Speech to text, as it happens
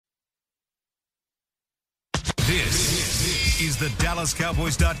This is the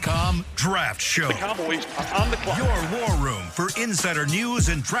DallasCowboys.com Draft Show. The Cowboys are on the clock. Your war room for insider news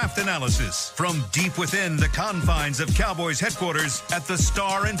and draft analysis from deep within the confines of Cowboys headquarters at the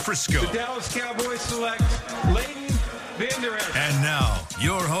Star in Frisco. The Dallas Cowboys select Leighton Vander Esch. And now,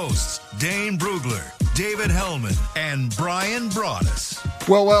 your hosts, Dane Brugler, David Hellman, and Brian Broaddus.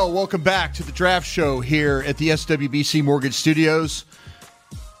 Well, welcome back to the Draft Show here at the SWBC Mortgage Studios.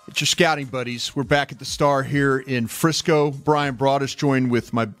 It's your scouting buddies. We're back at the Star here in Frisco. Brian Broaddus joined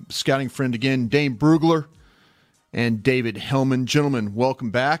with my scouting friend again, Dane Brugler and David Hellman. Gentlemen,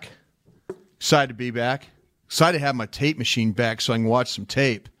 welcome back. Excited to be back. Excited to have my tape machine back so I can watch some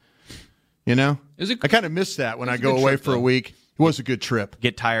tape. You know? I kind of miss that when I go away for a week. It was a good trip.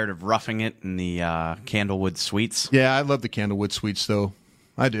 Get tired of roughing it in the Candlewood Suites? Yeah, I love the Candlewood Suites, though.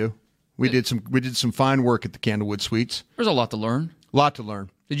 I do. We did some fine work at the Candlewood Suites. There's a lot to learn.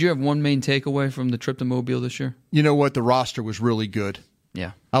 Did you have one main takeaway from the trip to Mobile this year? You know what? The roster was really good.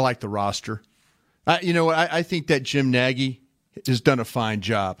 Yeah. I like the roster. I think that Jim Nagy has done a fine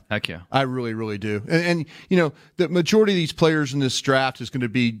job. Heck yeah. I really, really do. And the majority of these players in this draft is going to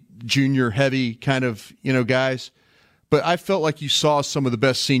be junior heavy kind of, guys. But I felt like you saw some of the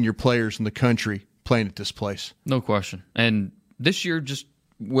best senior players in the country playing at this place. No question. And this year, just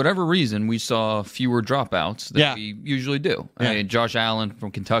whatever reason, we saw fewer dropouts than we usually do. Yeah. I mean, Josh Allen from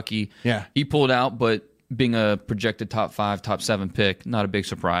Kentucky, he pulled out, but being a projected top 5, top 7 pick, not a big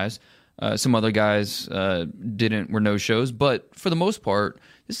surprise. Some other guys were no-shows, but for the most part,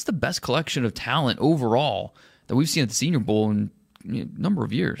 this is the best collection of talent overall that we've seen at the Senior Bowl in a number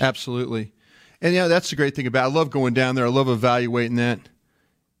of years. Absolutely. And that's the great thing about it. I love going down there. I love evaluating that.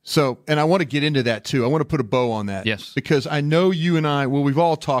 So, and I want to get into that too. I want to put a bow on that. Yes. Because I know you and I, we've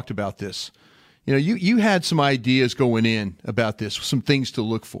all talked about this. You had some ideas going in about this, some things to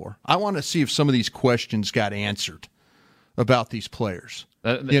look for. I want to see if some of these questions got answered about these players.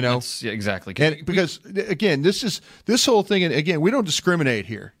 Exactly. Because again, this whole thing, and again, we don't discriminate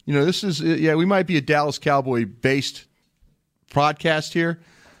here. This is, we might be a Dallas Cowboy based podcast here,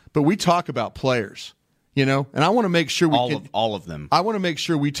 but we talk about players. And I want to make sure all of them. I want to make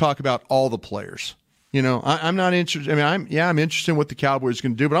sure we talk about all the players. I'm not interested. I mean, I'm interested in what the Cowboys are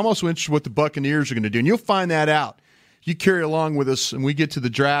going to do, but I'm also interested in what the Buccaneers are going to do. And you'll find that out. You carry along with us, and we get to the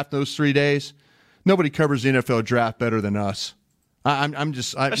draft those 3 days. Nobody covers the NFL draft better than us.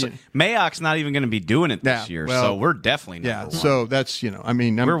 Mayock's not even going to be doing it this year, so we're definitely number one. So that's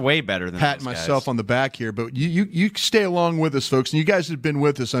we're way better than patting myself on the back here, but you stay along with us, folks, and you guys that have been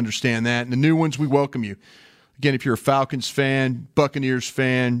with us understand that. And the new ones, we welcome you. Again, if you're a Falcons fan, Buccaneers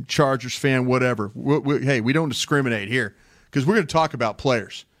fan, Chargers fan, whatever, we don't discriminate here because we're going to talk about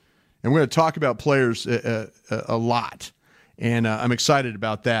players, and we're going to talk about players a lot, and I'm excited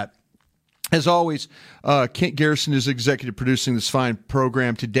about that. As always, Kent Garrison is executive producing this fine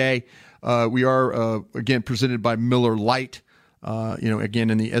program today. We are, again, presented by Miller Lite, again,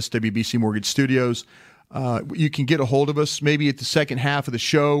 in the SWBC Mortgage Studios. You can get a hold of us maybe at the second half of the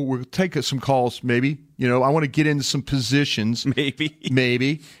show. We'll take some calls maybe. I want to get into some positions.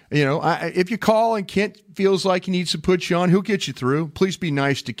 Maybe. If you call and Kent feels like he needs to put you on, he'll get you through. Please be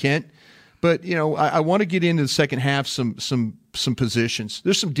nice to Kent. But, I want to get into the second half some positions.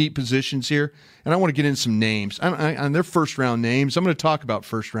 There's some deep positions here, and I want to get in some names. On their first-round names, I'm going to talk about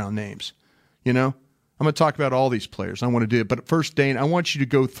first-round names. I'm going to talk about all these players. I want to do it. But first, Dane, I want you to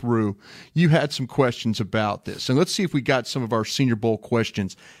go through. You had some questions about this, and let's see if we got some of our Senior Bowl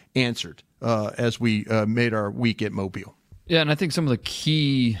questions answered as we made our week at Mobile. Yeah, and I think some of the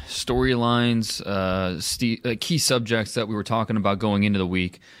key storylines, key subjects that we were talking about going into the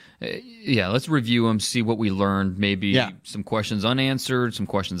week, let's review them, see what we learned, maybe some questions unanswered, some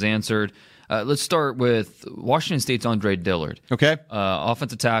questions answered. Let's start with Washington State's Andre Dillard. Okay.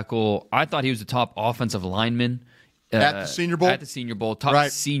 Offensive tackle. I thought he was the top offensive lineman. At the Senior Bowl? At the Senior Bowl. Top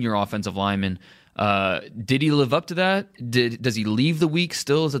senior offensive lineman. Did he live up to that? Does he leave the week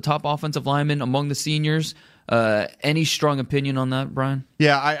still as a top offensive lineman among the seniors? Any strong opinion on that, Brian?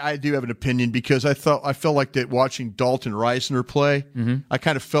 Yeah, I do have an opinion because I felt like that watching Dalton Reisner play. Mm-hmm. I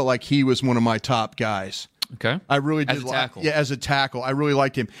kind of felt like he was one of my top guys. Okay, I really did. As a tackle, as a tackle, I really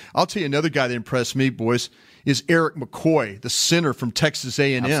liked him. I'll tell you another guy that impressed me, boys, is Eric McCoy, the center from Texas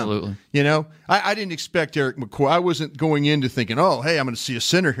A&M. Absolutely. I didn't expect Eric McCoy. I wasn't going into thinking, oh, hey, I'm going to see a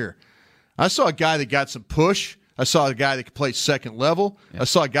center here. I saw a guy that got some push. I saw a guy that could play second level. Yep. I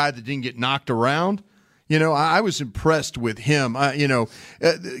saw a guy that didn't get knocked around. I was impressed with him.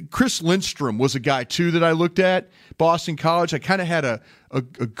 Chris Lindstrom was a guy, too, that I looked at, Boston College. I kind of had a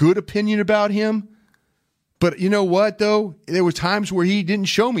good opinion about him. But you know what, though? There were times where he didn't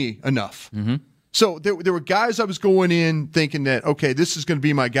show me enough. Mm-hmm. So there were guys I was going in thinking that, okay, this is going to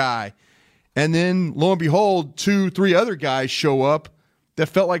be my guy. And then, lo and behold, 2-3 other guys show up that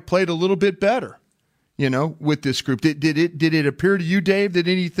felt like played a little bit better, with this group. Did it appear to you, Dave, did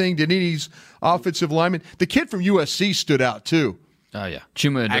any offensive linemen? The kid from USC stood out, too. Oh, yeah.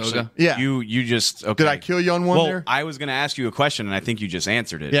 Chuma Edoga. Actually, yeah. You just, okay. Did I kill you on one there? I was going to ask you a question, and I think you just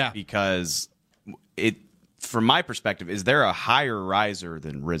answered it. Yeah. Because from my perspective, is there a higher riser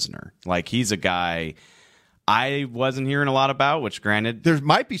than Risner? Like, he's a guy I wasn't hearing a lot about, which granted, there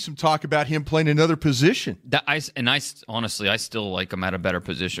might be some talk about him playing another position. Honestly, I still like him at a better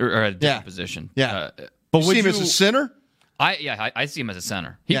position or a different position. Yeah, but would you see him as a center? I see him as a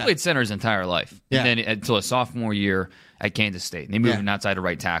center. He played center his entire life, and then until his sophomore year at Kansas State, and they moved him outside to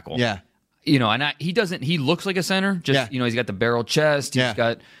right tackle. Yeah, and he doesn't. He looks like a center. Just he's got the barrel chest. He's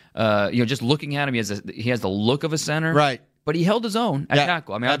got just looking at him, he has the look of a center. Right, but he held his own at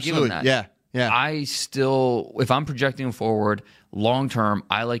tackle. I mean, I'll give him that. Yeah. I still, if I'm projecting him forward long term,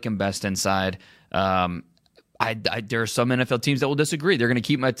 I like him best inside. There are some NFL teams that will disagree. They're going to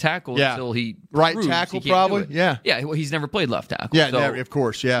keep him at tackle until he right tackle probably. Yeah. Well, he's never played left tackle. Yeah, so, of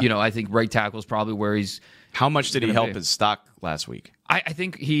course. Yeah. I think right tackle is probably where he's. How much did he help his stock last week? I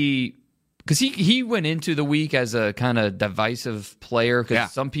think because he went into the week as a kind of divisive player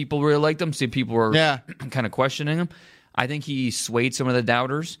because some people really liked him, some people were kind of questioning him. I think he swayed some of the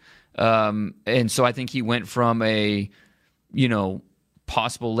doubters. And so I think he went from a,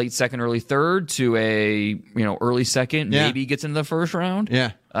 possible late second, early third to a, early second, maybe gets into the first round.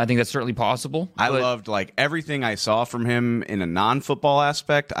 Yeah. I think that's certainly possible. I loved everything I saw from him in a non-football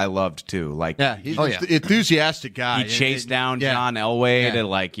aspect. I loved too. He's an enthusiastic guy. He chased down John Elway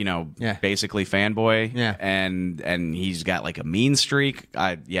to basically fanboy. Yeah. And he's got a mean streak.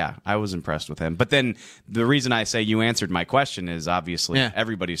 I was impressed with him. But then the reason I say you answered my question is obviously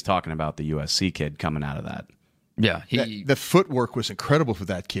everybody's talking about the USC kid coming out of that. Yeah, the footwork was incredible for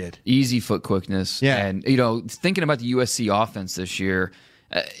that kid. Easy foot quickness. Yeah. And, thinking about the USC offense this year,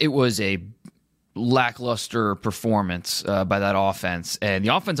 it was a lackluster performance by that offense. And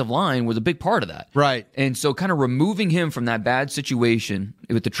the offensive line was a big part of that. Right. And so kind of removing him from that bad situation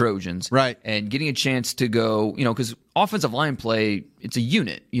with the Trojans. Right. And getting a chance to go, because offensive line play, it's a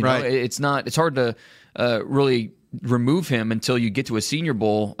unit. Right. It's hard to really remove him until you get to a Senior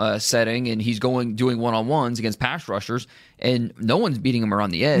Bowl setting and he's doing one-on-ones against pass rushers and no one's beating him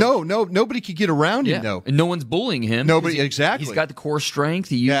around the edge. No, nobody could get around him though. And no one's bullying him. Nobody, exactly. He's got the core strength.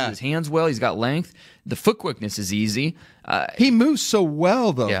 He uses his hands well. He's got length. The foot quickness is easy. He moves so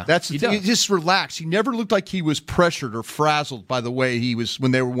well though. Yeah, that's the thing. He just relaxed. He never looked like he was pressured or frazzled by the way he was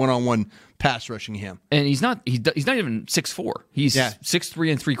when they were one-on-one pass rushing him. And he's not even 6'4". He's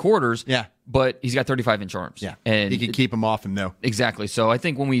 6'3" 3/4". Yeah. But he's got 35-inch arms. Yeah. And he can keep him off him though. Exactly. So I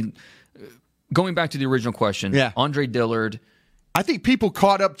think going back to the original question, Andre Dillard. I think people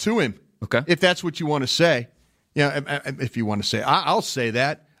caught up to him. Okay. If that's what you want to say. If you want to say, I'll say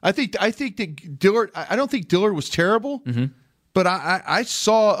that. I think that Dillard. I don't think Dillard was terrible, but I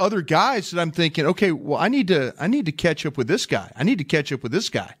saw other guys that I'm thinking, okay, well, I need to catch up with this guy. I need to catch up with this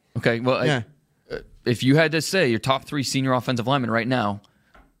guy. Okay, well, if you had to say your top 3 senior offensive linemen right now,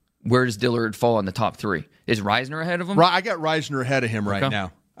 where does Dillard fall in the top 3? Is Risner ahead of him? I got Risner ahead of him right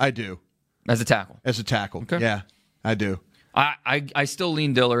now. I do. As a tackle. Okay. Yeah, I do. I still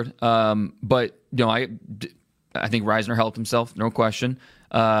lean Dillard, but I think Risner helped himself, no question.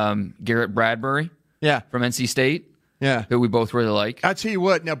 Garrett Bradbury, from NC State, who we both really like. I tell you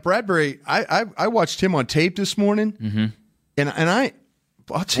what, now Bradbury, I watched him on tape this morning, and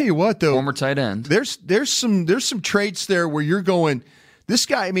I'll tell you what though, former tight end. There's some traits there where you're going, this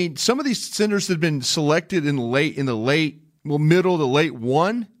guy. I mean, some of these centers that have been selected in the middle to late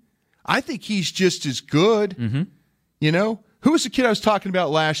 1. I think he's just as good. Who was the kid I was talking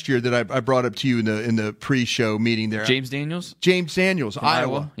about last year that I brought up to you in the pre-show meeting there? James Daniels,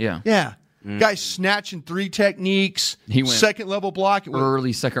 Iowa. Yeah. Guy snatching 3 techniques. He went second level block.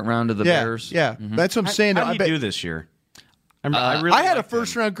 Early second round of the Bears. Yeah, that's what I'm saying. How did he do this year? I had a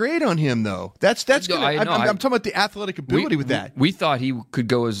first round grade on him though. That's good. I'm talking about the athletic ability with that. We thought he could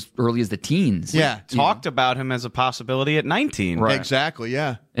go as early as the teens. Yeah, talked about him as a possibility at 19. Right. Exactly.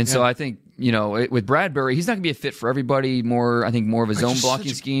 Yeah. And so I think with Bradbury, he's not going to be a fit for everybody. I think more of a zone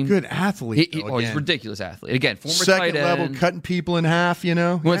blocking scheme. Good athlete. He's a ridiculous athlete. Again, former second tight end, level, cutting people in half.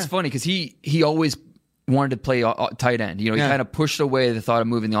 Well, it's funny because he always wanted to play tight end. He kind of pushed away the thought of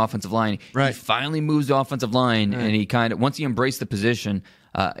moving the offensive line. Right. He finally moves the offensive line, and he once he embraced the position,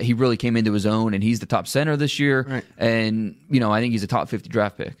 he really came into his own, and he's the top center this year. Right. And, I think he's a top 50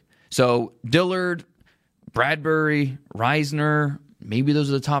 draft pick. So Dillard, Bradbury, Risner, maybe those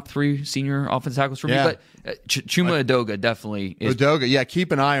are the top 3 senior offensive tackles for me. But Chuma Edoga definitely is. Edoga, yeah,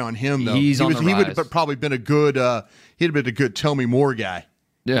 keep an eye on him though. He would have probably been a good. He'd have been a good tell me more guy.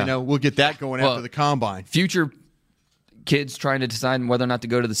 Yeah, we'll get that going after the combine. Future kids trying to decide whether or not to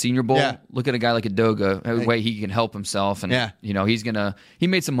go to the Senior Bowl. Yeah. Look at a guy like Edoga, a way he can help himself, and he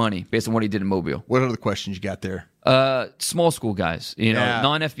made some money based on what he did in Mobile. What other questions you got there? Small school guys,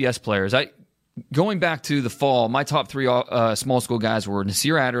 non-FBS players. Going back to the fall, my top 3 small school guys were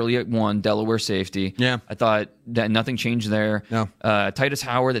Nasir Adderley at 1, Delaware safety. Yeah. I thought that nothing changed there. No. Titus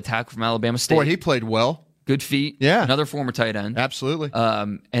Howard, the tackle from Alabama State. Boy, he played well. Good feet. Yeah. Another former tight end. Absolutely.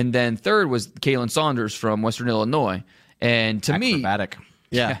 And then third was Kalen Saunders from Western Illinois. And to Acrobatic.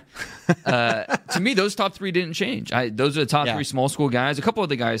 To me, those top 3 didn't change. Those are the top 3 small school guys. A couple of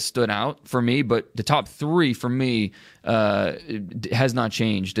the guys stood out for me, but the top 3 for me has not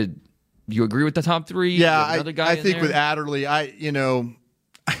changed. Did you agree with the top 3? Yeah, I think with Adderley,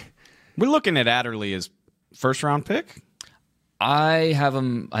 we're looking at Adderley as first-round pick. I have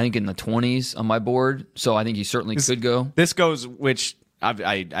him, I think, in the 20s on my board, so I think he certainly could go. This goes, which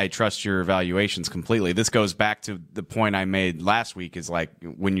I trust your evaluations completely. This goes back to the point I made last week, is like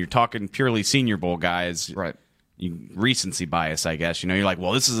when you're talking purely Senior Bowl guys, right? Recency bias, I guess. You're like,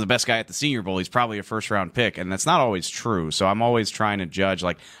 well, this is the best guy at the Senior Bowl. He's probably a first-round pick, and that's not always true. So I'm always trying to judge.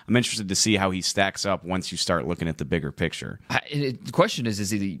 Like, I'm interested to see how he stacks up once you start looking at the bigger picture. The question is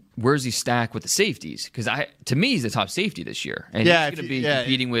where does he stack with the safeties? Because to me, he's the top safety this year, and he's going to be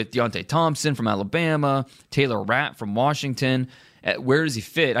competing with Deontay Thompson from Alabama, Taylor Rapp from Washington. Where does he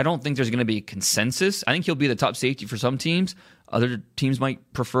fit? I don't think there's going to be a consensus. I think he'll be the top safety for some teams. Other teams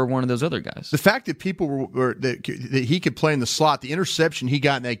might prefer one of those other guys. The fact that people were that he could play in the slot, the interception he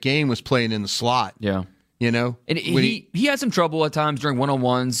got in that game was playing in the slot. Yeah. And he had some trouble at times during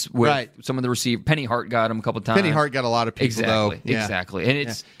one-on-ones with some of the receivers. Penny Hart got him a couple of times. Penny Hart got a lot of people, though. Yeah. Exactly. And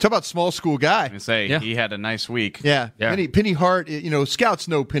it's talk about small school guy. He had a nice week. Yeah. Penny Hart, scouts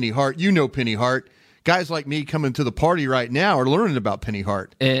know Penny Hart. You know Penny Hart. Guys like me coming to the party right now are learning about Penny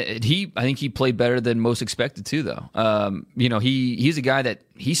Hart. I think he played better than most expected too, though. He's a guy that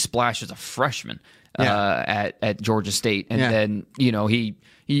he splashed as a freshman at Georgia State, and then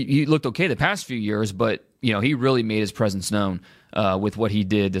he looked okay the past few years, but he really made his presence known with what he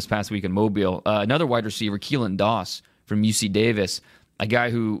did this past week in Mobile. Another wide receiver, Keelan Doss from UC Davis, a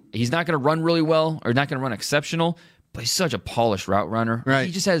guy who he's not going to run really well or not going to run exceptional, but he's such a polished route runner. Right.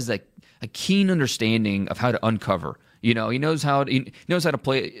 He just has a keen understanding of how to uncover. He knows how to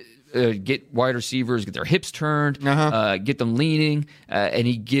play, get wide receivers, get their hips turned, get them leaning, and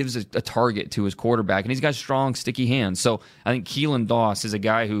he gives a target to his quarterback. And he's got strong, sticky hands. So I think Keelan Doss is a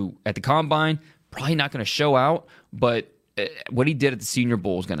guy who, at the Combine, probably not going to show out, but what he did at the Senior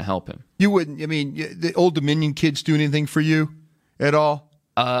Bowl is going to help him. You wouldn't. The Old Dominion kids do anything for you at all?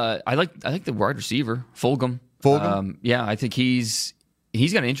 I like the wide receiver, Fulgham. I think he's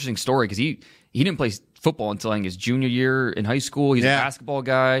got an interesting story because he didn't play football until I think his junior year in high school. He's a basketball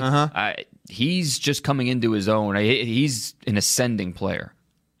guy. He's just coming into his own. He's an ascending player.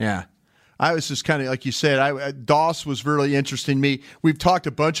 Yeah. I was just kind of, like you said, Doss was really interesting to me. We've talked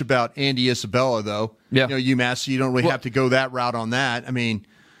a bunch about Andy Isabella, though. Yeah. UMass, so you don't really have to go that route on that. I mean,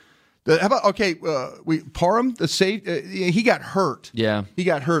 how about, Parham, the safe, he got hurt. Yeah. He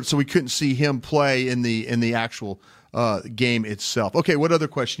got hurt, so we couldn't see him play in the actual game itself. Okay, what other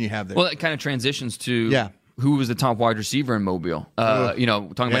question you have there? Well, it kind of transitions to who was the top wide receiver in Mobile. Talking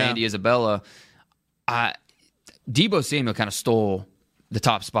about Andy Isabella, Deebo Samuel kind of stole the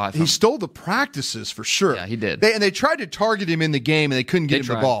top spot. He stole the practices for sure. Yeah, he did. They tried to target him in the game, and they couldn't get him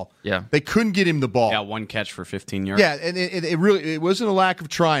the ball. Yeah, they couldn't get him the ball. Yeah, one catch for 15 yards. Yeah, and it wasn't a lack of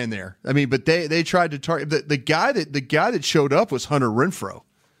trying there. I mean, but they tried to target the guy that showed up was Hunter Renfrow.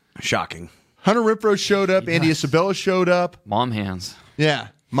 Shocking. Hunter Renfrow showed up. Andy Isabella showed up. Mom hands. Yeah,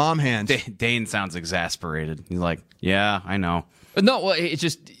 mom hands. Dane sounds exasperated. He's like, yeah, I know. No, well, it's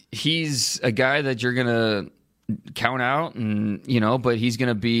just he's a guy that you're gonna count out, and but he's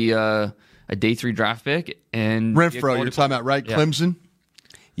gonna be a day 3 draft pick. And Renfrow, you're talking about, right? Yeah. Clemson.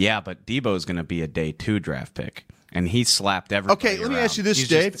 Yeah, but Debo's gonna be a day 2 draft pick. And he slapped everybody. Okay, let me around. ask you this, He's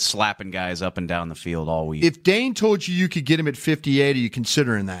Dave. Just slapping guys up and down the field all week. If Dane told you could get him at 58, are you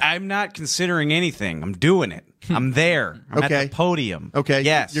considering that? I'm not considering anything. I'm doing it. I'm there. I'm at the podium. Okay.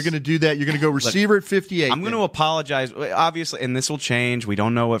 Yes. You're going to do that. You're going to go receiver at 58. I'm going to apologize. Obviously, and this will change. We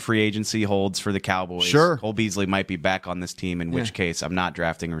don't know what free agency holds for the Cowboys. Sure. Cole Beasley might be back on this team, in which case I'm not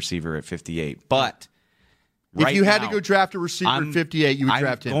drafting a receiver at 58. But If you had to go draft a receiver at 58, you would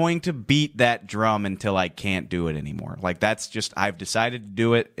draft him. I'm going to beat that drum until I can't do it anymore. Like, that's just, I've decided to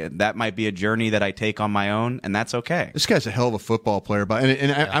do it. That might be a journey that I take on my own, and that's okay. This guy's a hell of a football player.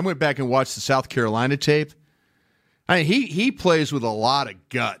 I went back and watched the South Carolina tape. I mean, he plays with a lot of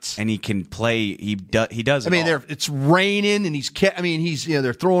guts, and he can play. He does. I mean, it's raining, and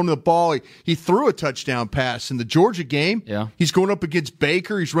they're throwing the ball. He threw a touchdown pass in the Georgia game. Yeah, he's going up against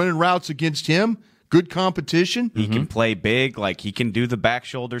Baker. He's running routes against him. Good competition. He can play big. Like, he can do the back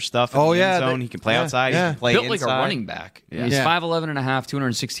shoulder stuff in the end zone. He can play outside. Yeah. He can play built inside. like a running back. Yeah. He's 5'11 and a half,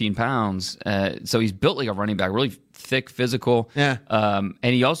 216 pounds. So he's built like a running back, really thick, physical. Yeah. And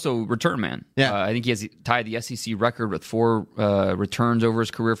he also return man. Yeah. I think he has tied the SEC record with 4 returns over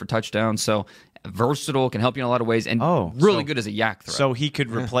his career for touchdowns. So versatile, can help you in a lot of ways, and really good as a yak threat. So he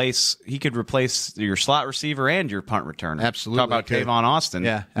could replace your slot receiver and your punt returner. Absolutely. Talk about Tavon Austin.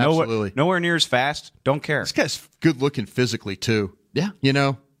 Yeah, absolutely. Nowhere near as fast. Don't care. This guy's good looking physically too. Yeah. You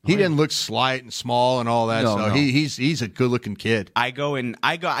know, he didn't look slight and small and all that. No. He's a good looking kid. I come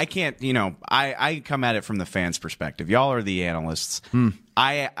at it from the fans' perspective. Y'all are the analysts.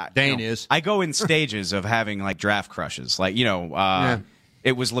 Dane is. I go in stages of having like draft crushes. Like,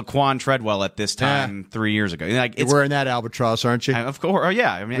 it was Laquan Treadwell at this time 3 years ago. Like, You're wearing that albatross, aren't you? Of course. Oh,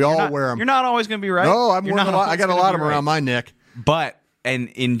 yeah. I mean, we all wear them. You're not always going to be right. No, I'm wearing a lot. I got a lot of them around my neck. But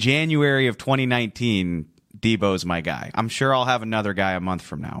in January of 2019, Debo's my guy. I'm sure I'll have another guy a month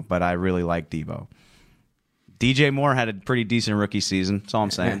from now, but I really like Debo. DJ Moore had a pretty decent rookie season. That's all I'm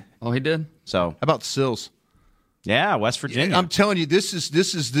saying. Oh, he did? So how about Sills? Yeah, West Virginia. I'm telling you, this is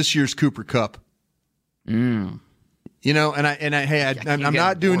this year's Cooper Kupp. You know, I'm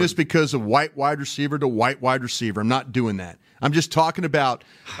not doing this because of white wide receiver to white wide receiver. I'm not doing that. I'm just talking about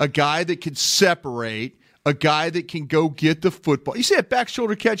a guy that can separate, a guy that can go get the football. You see that back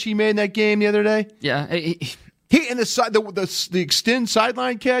shoulder catch he made in that game the other day? Yeah. He and the extend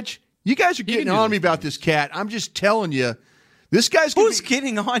sideline catch. You guys are getting on me about this cat. I'm just telling you, this guy's who's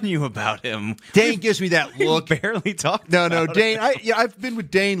getting on you about him? Dane gives me that look. Barely talked. No, Dane. I've been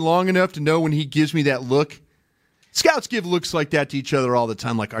with Dane long enough to know when he gives me that look. Scouts give looks like that to each other all the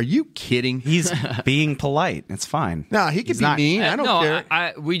time. Like, are you kidding? He's being polite. It's fine. No, he can be mean. I don't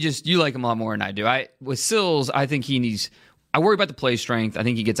care. You like him a lot more than I do. With Sills, I think he needs. I worry about the play strength. I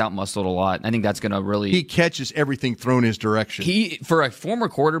think he gets out muscled a lot. I think that's going to really. He catches everything thrown his direction. For a former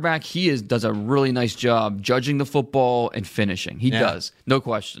quarterback, does a really nice job judging the football and finishing. He does, no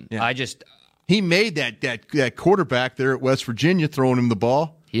question. Yeah. He made that quarterback there at West Virginia throwing him the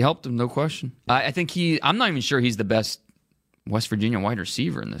ball. He helped him, no question. I think I'm not even sure he's the best West Virginia wide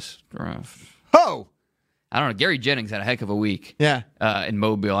receiver in this draft. Oh! I don't know. Gary Jennings had a heck of a week. Yeah. In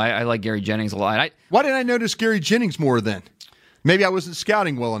Mobile. I like Gary Jennings a lot. Why didn't I notice Gary Jennings more then? Maybe I wasn't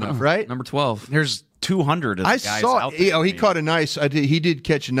scouting well enough, right? Number 12. There's 200 of the guys out there. He caught a nice. He did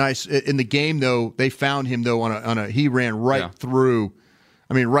catch a nice in the game though. They found him though on a. He ran right through.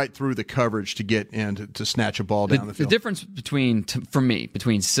 I mean, right through the coverage to get in to snatch a ball down the field. The difference between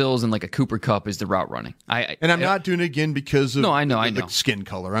Sills and like a Cooper Kupp is the route running. I'm not doing it again because of I know. The skin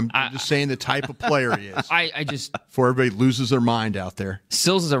color. I'm just saying the type of player he is. I just before everybody loses their mind out there.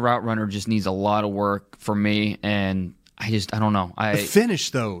 Sills as a route runner just needs a lot of work for me, and I don't know. The finish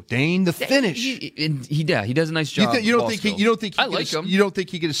though, Dane. The finish. He does a nice job. You don't think I like him. You don't think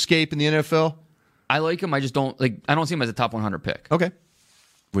he could escape in the NFL? I like him. I just don't like. I don't see him as a top 100 pick. Okay.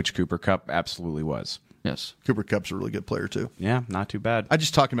 Which Cooper Kupp absolutely was. Yes. Cooper Kupp's a really good player, too. Yeah, not too bad. I'm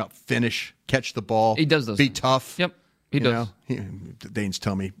just talking about finish, catch the ball. He does those Be things. tough. Yep, he does. Dane's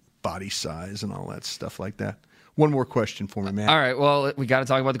telling me body size and all that stuff like that. One more question for me, man. All right, well, we got to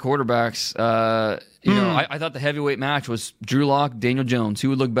talk about the quarterbacks. I thought the heavyweight match was Drew Lock, Daniel Jones.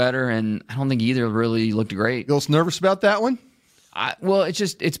 Who would look better? And I don't think either really looked great. You nervous about that one?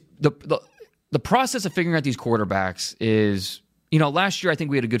 It's the process of figuring out these quarterbacks is... last year I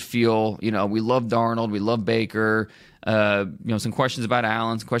think we had a good feel. We loved Darnold, we loved Baker. Some questions about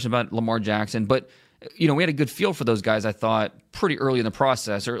Allen, some questions about Lamar Jackson. But, we had a good feel for those guys, I thought, pretty early in the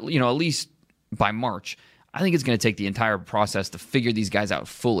process, or, at least by March. I think it's going to take the entire process to figure these guys out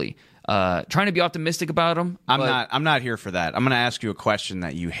fully. Trying to be optimistic about them. I'm not here for that. I'm going to ask you a question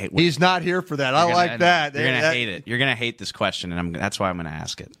that you hate. He's not here for that. I like that. You're going to hate it. You're going to hate this question, and that's why I'm going to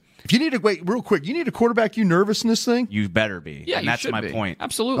ask it. If you need to wait real quick, you need a quarterback. You nervous in this thing? You better be. Yeah, and you that's should my be. point.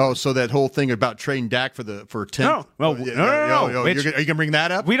 Absolutely. Oh, so that whole thing about trading Dak for 10? No. Well, no. Are you going to bring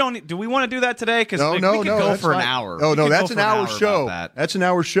that up? We don't. Do we want to do that today? Because No, we could go that's for an fine. hour. Oh, We no, could that's go an for hour show. about that. That's an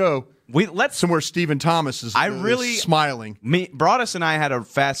hour show. Let's. Somewhere Stephen Thomas is smiling. Broadus and I had a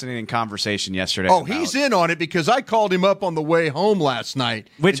fascinating conversation yesterday. Oh, he's in on it because I called him up on the way home last night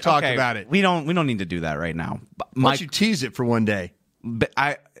and talked about it. We don't need to do that right now. Why don't you tease it for one day?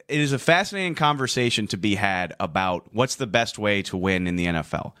 It is a fascinating conversation to be had about what's the best way to win in the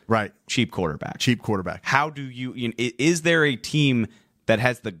NFL. Right. Cheap quarterback. How do you is there a team that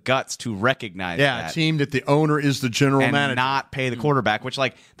has the guts to recognize that? A team that the owner is the general and manager. not pay the quarterback, which,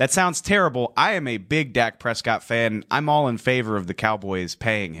 that sounds terrible. I am a big Dak Prescott fan. I'm all in favor of the Cowboys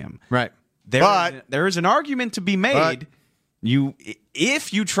paying him. Right. There is an argument to be made.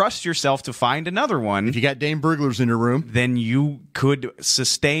 If you trust yourself to find another one, if you got Dane Burglars in your room, then you could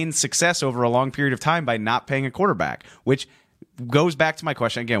sustain success over a long period of time by not paying a quarterback, which goes back to my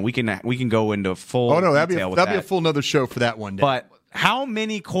question again. We can go into full. Oh no, that'd detail be a full another show for that one day. But how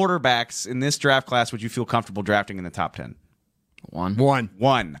many quarterbacks in this draft class would you feel comfortable drafting in the top 10? One.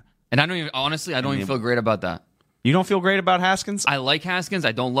 And I don't even feel great about that. You don't feel great about Haskins? I like Haskins.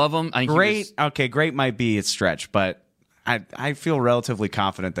 I don't love him. Great might be a stretch, but I feel relatively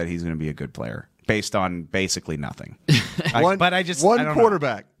confident that he's going to be a good player based on basically nothing. One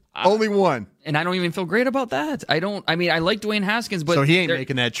quarterback. Only one. And I don't even feel great about that. I like Dwayne Haskins, but so he ain't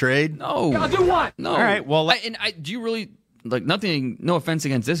making that trade? No. I'll do what? No. All right, well, do you really... no offense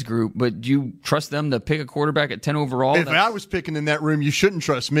against this group, but do you trust them to pick a quarterback at 10 overall? If I was picking in that room, you shouldn't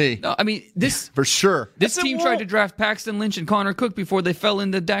trust me. No, this for sure. This team tried to draft Paxton Lynch and Connor Cook before they fell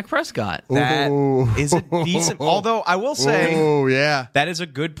into Dak Prescott. That is a decent. Although I will say, that is a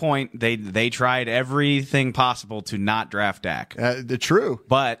good point. They tried everything possible to not draft Dak. True,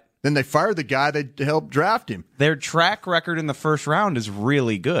 but then they fired the guy that helped draft him. Their track record in the first round is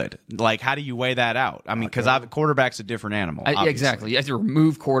really good. How do you weigh that out? Because quarterback's a different animal. Exactly. You have to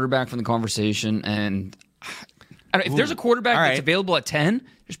remove quarterback from the conversation. And if there's a quarterback that's available at 10,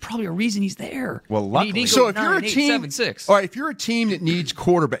 there's probably a reason he's there. Well, luckily. So if you're a team, 7, 6. All right, if you're a team that needs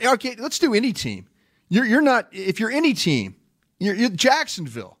quarterback, okay, let's do any team. You're not. If you're any team, you're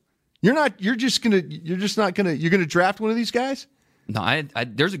Jacksonville. You're not. You're not gonna. You're gonna draft one of these guys. No,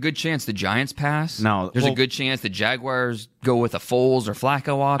 there's a good chance the Giants pass. No, there's a good chance the Jaguars go with a Foles or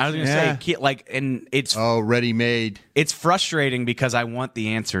Flacco option. I was going to say, and it's ready-made. It's frustrating because I want the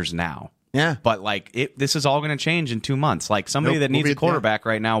answers now. Yeah, but this is all going to change in 2 months. Somebody that needs a quarterback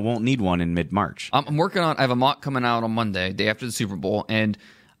right now won't need one in mid-March. I'm working on. I have a mock coming out on Monday, day after the Super Bowl, and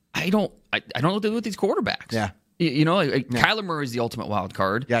I don't know what to do with these quarterbacks. Yeah. Kyler Murray is the ultimate wild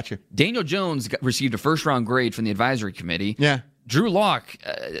card. Gotcha. Daniel Jones received a first-round grade from the advisory committee. Yeah. Drew Lock,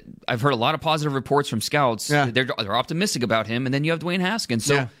 I've heard a lot of positive reports from scouts. Yeah. They're optimistic about him. And then you have Dwayne Haskins.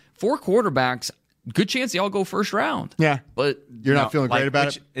 So 4 quarterbacks, good chance they all go first round. Yeah. But you're not feeling great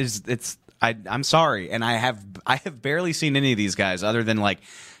about it? I'm sorry. And I have barely seen any of these guys other than I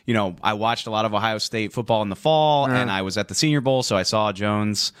watched a lot of Ohio State football in the fall and I was at the Senior Bowl, so I saw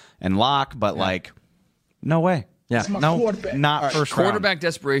Jones and Lock, but no way. Yeah, not first quarterback round.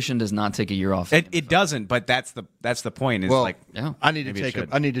 Desperation does not take a year off. It doesn't, but that's the point. I need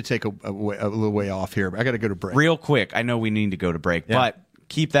to take a little way off here. I got to go to break real quick. I know we need to go to break, but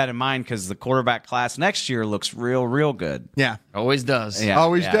keep that in mind because the quarterback class next year looks real good. Yeah, always does. Yeah,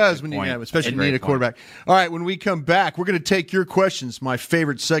 always does when especially when you need a quarterback. All right, when we come back, we're going to take your questions. My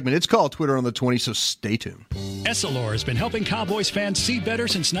favorite segment. It's called Twitter on the 20. So stay tuned. Essilor has been helping Cowboys fans see better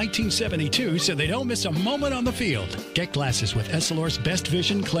since 1972, so they don't miss a moment on the field. Get glasses with Essilor's best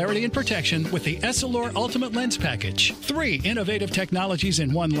vision, clarity, and protection with the Essilor Ultimate Lens Package. 3 innovative technologies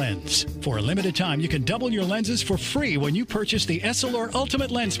in one lens. For a limited time, you can double your lenses for free when you purchase the Essilor Ultimate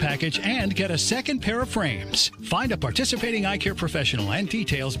Lens Package and get a second pair of frames. Find a participating eye care professional and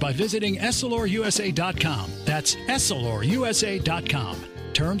details by visiting EssilorUSA.com. That's EssilorUSA.com.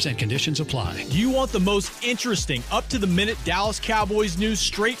 Terms and conditions apply. Do you want the most interesting, up-to-the-minute Dallas Cowboys news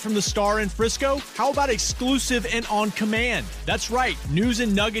straight from the Star in Frisco? How about exclusive and on command? That's right, news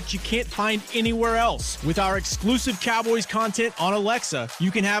and nuggets you can't find anywhere else. With our exclusive Cowboys content on Alexa,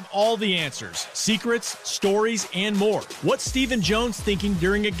 you can have all the answers, secrets, stories, and more. What's Stephen Jones thinking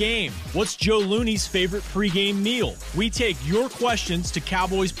during a game? What's Joe Looney's favorite pregame meal? We take your questions to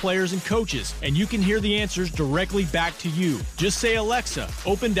Cowboys players and coaches, and you can hear the answers directly back to you. Just say, Alexa,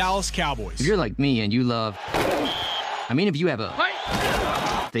 open Dallas Cowboys. If you're like me and you love... if you have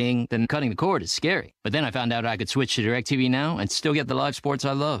a thing, then cutting the cord is scary. But then I found out I could switch to DirecTV Now and still get the live sports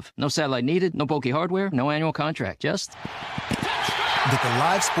I love. No satellite needed, no bulky hardware, no annual contract, just... Get the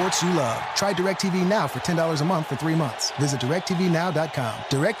live sports you love. Try DirecTV Now for $10 a month for 3 months. Visit DirecTVNow.com.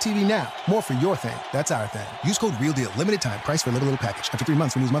 DirecTV Now. More for your thing. That's our thing. Use code REALDEAL. Limited time. Price for little package. After 3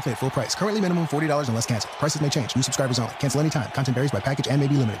 months, renews monthly at full price. Currently minimum $40 unless canceled. Prices may change. New subscribers only. Cancel anytime. Content varies by package and may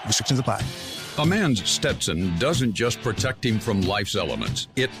be limited. Restrictions apply. A man's Stetson doesn't just protect him from life's elements.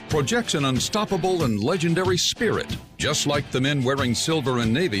 It projects an unstoppable and legendary spirit, just like the men wearing silver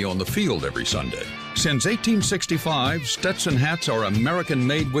and navy on the field every Sunday. Since 1865, Stetson hats are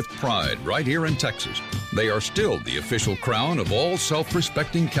American-made with pride right here in Texas. They are still the official crown of all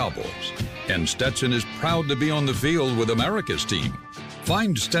self-respecting cowboys. And Stetson is proud to be on the field with America's team.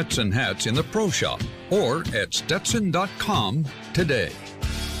 Find Stetson hats in the Pro Shop or at Stetson.com today.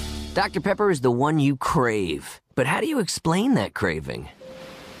 Dr. Pepper is the one you crave. But how do you explain that craving?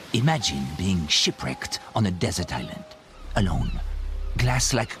 Imagine being shipwrecked on a desert island, alone.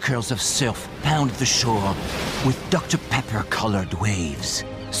 Glass-like curls of surf pound the shore with Dr. Pepper-colored waves.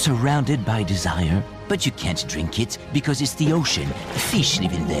 Surrounded by desire, but you can't drink it because it's the ocean. Fish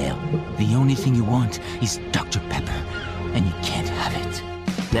live in there. The only thing you want is Dr. Pepper, and you can't have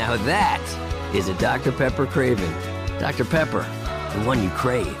it. Now that is a Dr. Pepper craving. Dr. Pepper, the one you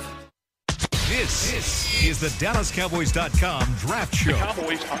crave. This is the DallasCowboys.com Draft Show. The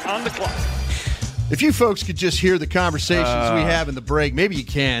Cowboys are on the clock. If you folks could just hear the conversations we have in the break, maybe you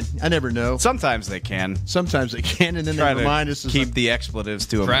can. I never know. Sometimes they can. Sometimes they can, and then Try they remind us. Keep the expletives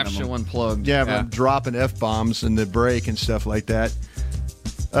to a Draft minimum. Show unplugged. Yeah, I'm dropping F-bombs in the break and stuff like that.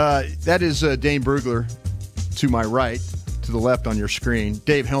 That is Dane Brugler to my right, to the left on your screen.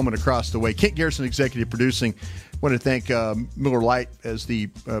 Dave Hellman across the way. Kent Garrison, executive producing. I want to thank Miller Lite as the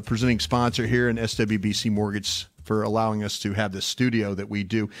presenting sponsor here and SWBC Mortgage for allowing us to have this studio that we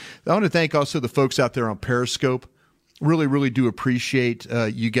do. I want to thank also the folks out there on Periscope. Really, really do appreciate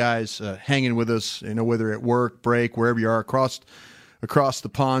you guys hanging with us, whether at work, break, wherever you are across the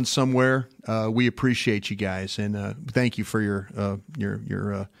pond somewhere. We appreciate you guys, and thank you for your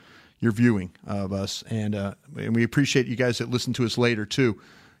viewing of us. And we appreciate you guys that listen to us later, too,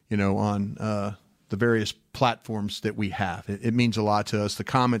 on the various platforms that we have. It means a lot to us. The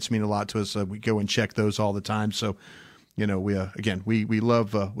comments mean a lot to us. We go and check those all the time. So, we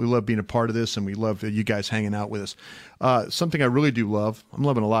love being a part of this, and we love you guys hanging out with us. Something I really do love. I'm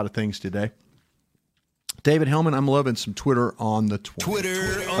loving a lot of things today. David Hellman, I'm loving some Twitter on the 20.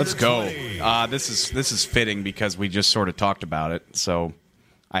 Let's go. This is fitting because we just sort of talked about it. So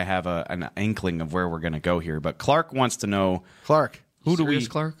I have an inkling of where we're going to go here. But Clark wants to know. Clark. Clark?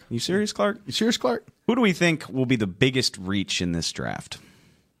 You serious, Clark? You serious, Clark? Who do we think will be the biggest reach in this draft?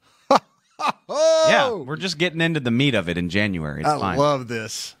 Oh! Yeah, we're just getting into the meat of it in January. It's I fine. love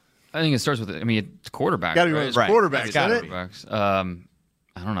this. I think it starts with, it's quarterback. Got to be right? quarterbacks, It's gotta be. Quarterbacks.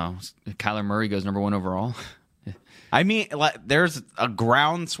 I don't know. Kyler Murray goes number 1 overall. I mean, there's a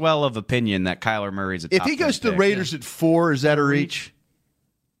groundswell of opinion that Kyler Murray's a top If he goes 10 to the pick. Raiders at 4, is that a reach?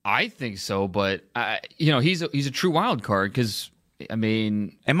 I think so, but he's a true wild card because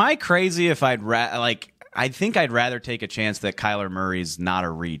am I crazy if I think I'd rather take a chance that Kyler Murray's not a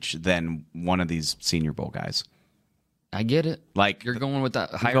reach than one of these Senior Bowl guys. I get it. Like you're going with the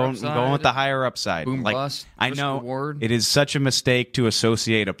higher upside. Going with the higher upside. Boom bust. I know reward. it is such a mistake to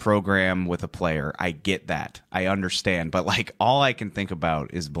associate a program with a player. I get that. I understand. But all I can think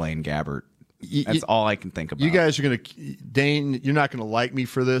about is Blaine Gabbert. That's all I can think about. You guys are going to, Dane, you're not going to like me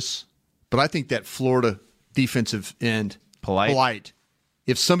for this, but I think that Florida defensive end, Polite,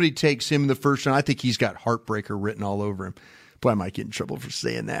 if somebody takes him in the first round, I think he's got heartbreaker written all over him. Boy, I might get in trouble for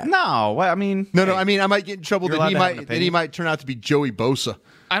saying that. No, I mean... No, I might get in trouble that he might turn out to be Joey Bosa.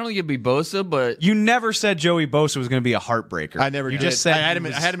 I don't think it'd be Bosa, but... You never said Joey Bosa was going to be a heartbreaker. I never did. Just said I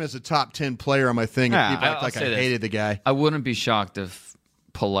had him as a top 10 player on my thing, and people act like I hated the guy. I wouldn't be shocked if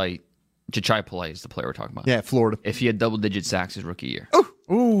Jachai Polite is the player we're talking about. Yeah, Florida. If he had double-digit sacks his rookie year.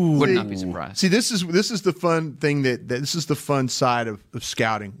 Ooh. Would not be surprised. See, this is the fun thing this is the fun side of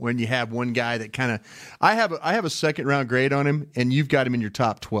scouting when you have one guy that kind of I have a second round grade on him, and you've got him in your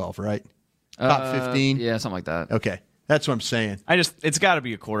top 12, right? Top 15, yeah, something like that. Okay, that's what I'm saying. It's got to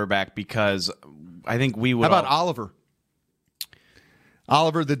be a quarterback because I think we would. How about Oliver?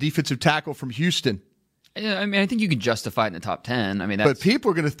 Oliver, the defensive tackle from Houston. Yeah, I think you can justify it in the top 10. But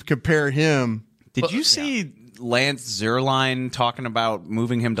people are going to compare him. Did you see Lance Zierlein talking about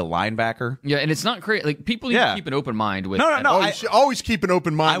moving him to linebacker? Yeah, and it's not crazy. People need to keep an open mind with. No. Always keep an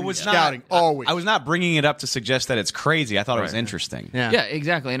open mind. Scouting. Always. I was not bringing it up to suggest that it's crazy. I thought it was interesting. Yeah,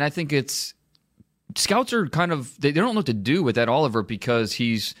 exactly. And I think scouts are kind of they don't know what to do with that Oliver because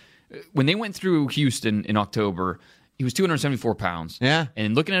when they went through Houston in October. He was 274 pounds. Yeah.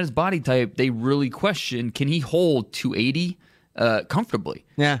 And looking at his body type, they really questioned, can he hold 280? comfortably.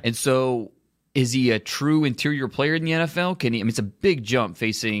 Yeah. And so is he a true interior player in the NFL? Can he? I mean, it's a big jump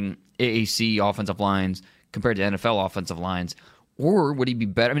facing AAC offensive lines compared to NFL offensive lines. Or would he be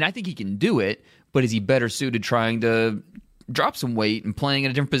better? I mean, I think he can do it, but is he better suited trying to drop some weight and playing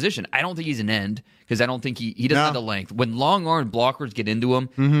in a different position? I don't think he's an end because I don't think he doesn't have the length. When long-armed blockers get into him,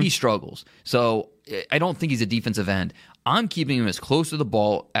 he struggles. So I don't think he's a defensive end. I'm keeping him as close to the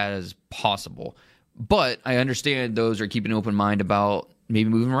ball as possible. But I understand those are keeping an open mind about maybe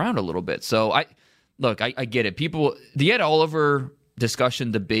moving around a little bit. So I get it. People, the Ed Oliver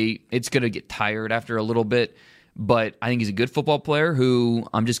discussion debate, it's going to get tired after a little bit. But I think he's a good football player who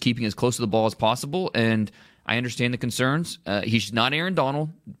I'm just keeping as close to the ball as possible. And I understand the concerns. He's not Aaron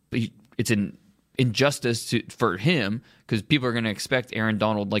Donald. It's an injustice for him because people are going to expect Aaron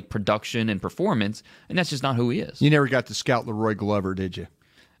Donald like production and performance, and that's just not who he is. You never got to scout Leroy Glover, did you?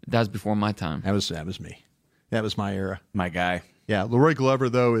 That was before my time. That was me. That was my era. My guy. Yeah, Leroy Glover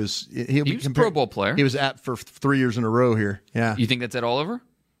though he was a Pro Bowl player. He was at for 3 years in a row here. Yeah. You think that's Ed Oliver?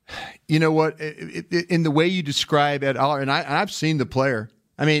 You know what? In the way you describe Ed Oliver, and I've seen the player.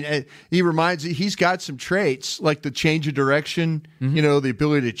 I mean, he's got some traits like the change of direction, the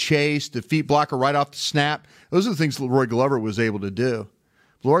ability to chase, the feet blocker right off the snap. Those are the things Leroy Glover was able to do.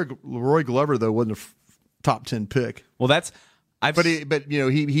 Leroy Glover, though, wasn't a top 10 pick. Well,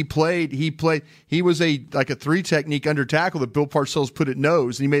 he played. He was a 3 technique under tackle that Bill Parcells put at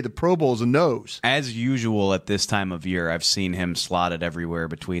nose, and he made the Pro Bowl as a nose. As usual at this time of year, I've seen him slotted everywhere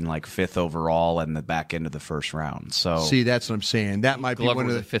between 5th overall and the back end of the first round. So see, that's what I'm saying. That might Glover be one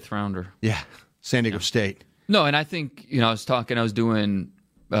was of the 5th rounder. Yeah, San Diego State. No, and I think I was doing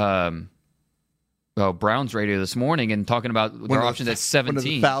Browns radio this morning and talking about their options at 17. One of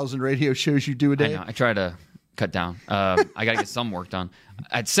the 1,000 radio shows you do a day. I know. I try to cut down. I got to get some work done.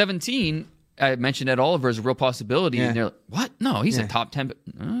 At 17, I mentioned Ed Oliver as a real possibility, and they're like, "What? No, he's a top 10.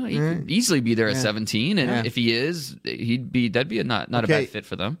 He could easily be there at 17, and if he is, that'd be not a bad fit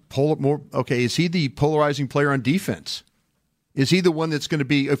for them." Is he the polarizing player on defense? Is he the one that's going to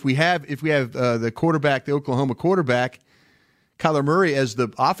be if we have the quarterback, the Oklahoma quarterback, Kyler Murray as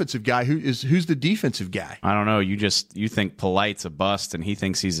the offensive guy? Who's the defensive guy? I don't know. You think Polite's a bust, and he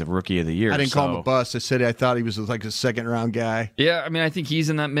thinks he's a rookie of the year. I didn't call him a bust. I said I thought he was like a 2nd round guy. Yeah, I mean, I think he's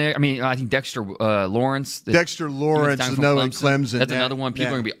in that mix. I mean, I think Dexter Lawrence. Dexter Lawrence is Clemson. That's another one. People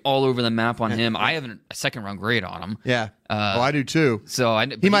are going to be all over the map on him. I have a 2nd round grade on him. Yeah. I do too. So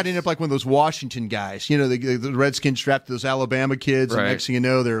he might end up like one of those Washington guys. The Redskins strapped those Alabama kids, and next thing you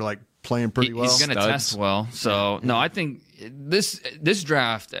know, they're like playing pretty well. He's going to test well. So no, I think this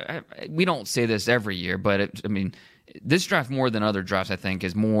draft. We don't say this every year, but this draft more than other drafts, I think,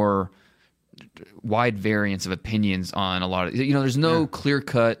 is more wide variance of opinions on a lot of. There's no clear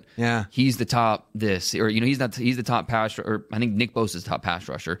cut. Yeah, he's the top this, or he's the top pass, or I think Nick Bosa is the top pass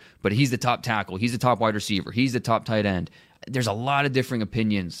rusher, but he's the top tackle. He's the top wide receiver. He's the top tight end. There's a lot of differing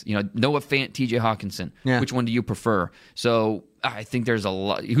opinions. Noah Fant, T.J. Hawkinson. Yeah. Which one do you prefer? So I think there's a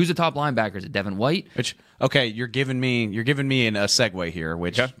lot. Who's the top linebacker? Is it Devin White? You're giving me a segue here.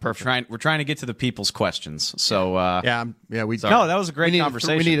 Which perfect. We're trying to get to the people's questions. So that was a great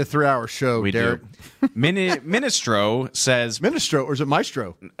conversation. We need a 3-hour show. We Derek. do. Ministro says Ministro, or is it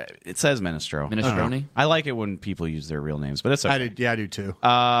Maestro? It says Ministro. Minestrone. I like it when people use their real names, but it's okay. I do too.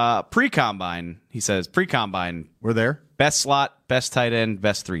 Pre-combine, he says. Pre-combine, we're there. Best slot, best tight end,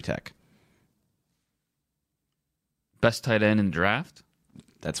 best 3-tech. Best tight end in draft?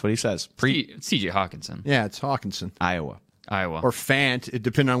 That's what he says. C.J. Hawkinson. Yeah, it's Hawkinson. Iowa. Or Fant,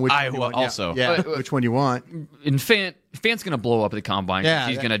 depending on which Iowa one you want. also. Yeah, which one you want. And Fant's going to blow up at the combine. Yeah,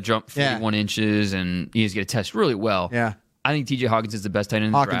 he's going to jump 41 inches, and he's going to test really well. Yeah. I think T.J. Hawkins is the best tight end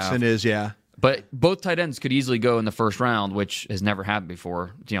in the draft. Hawkinson is, yeah. But both tight ends could easily go in the first round, which has never happened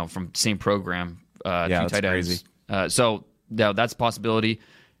before, from same program. Two tight ends. So that's a possibility.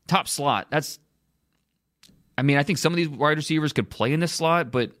 Top slot, I think some of these wide receivers could play in this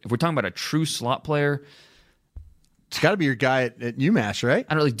slot, but if we're talking about a true slot player, it's got to be your guy at UMass, right?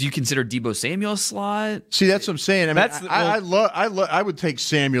 I don't know. Do you consider Deebo Samuel a slot? See, that's what I'm saying. I would take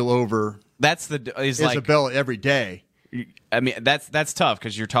Samuel over. Isabella every day. I mean, that's tough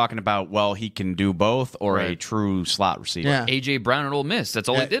because you're talking about he can do both or a true slot receiver. Yeah. A.J. Brown at Ole Miss. That's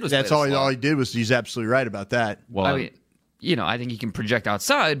all he did was that's all he did was. He's absolutely right about that. Well, I think he can project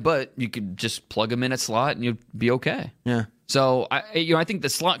outside, but you could just plug him in at slot and you'd be okay. Yeah. So I think the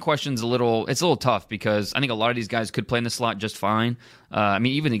slot question's a little tough because I think a lot of these guys could play in the slot just fine.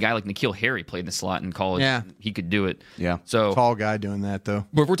 Even a guy like N'Keal Harry played in the slot in college. Yeah. He could do it. Yeah. So tall guy doing that though.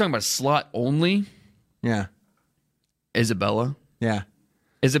 But if we're talking about slot only, yeah. Isabella. Yeah.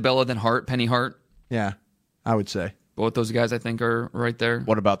 Isabella, then Hart, Penny Hart. Yeah, I would say. Both those guys, I think, are right there.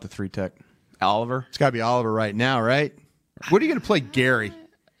 What about the 3 tech? Oliver? It's got to be Oliver right now, right? What are you going to play Gary?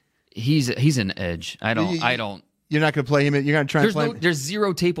 He's an edge. I don't. You're not going to play him. You're going to try and play him. There's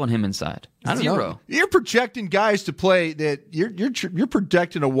zero tape on him inside. I don't Zero. know. You're projecting guys to play that. You're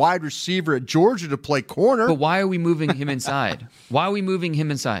projecting a wide receiver at Georgia to play corner. But why are we moving him inside? Why are we moving him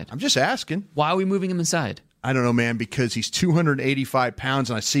inside? I'm just asking. Why are we moving him inside? I don't know, man, because he's 285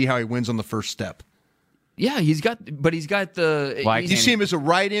 pounds, and I see how he wins on the first step. Yeah, he's got the. Do you see him as a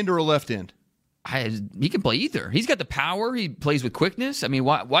right end or a left end? He can play either. He's got the power. He plays with quickness. I mean,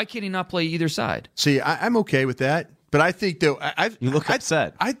 why can't he not play either side? See, I'm okay with that, but I think though you look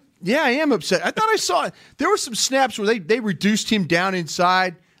upset. I am upset. I thought I saw there were some snaps where they reduced him down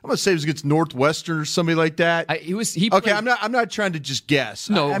inside. I'm gonna say it was against Northwestern or somebody like that. Okay, I'm not trying to just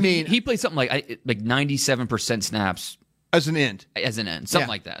guess. No, I mean he played something like 97% snaps as an end, something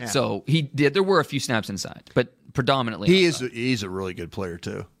like that. Yeah. So there were a few snaps inside, but predominantly he's a really good player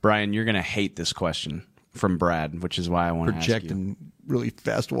too. Brian, you're gonna hate this question from Brad, which is why I want to ask you. Projecting really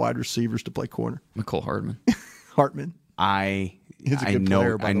fast wide receivers to play corner. McCole Hardman. Hartman. I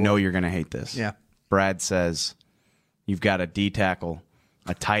player, know you're gonna hate this. Yeah. Brad says you've got a D tackle,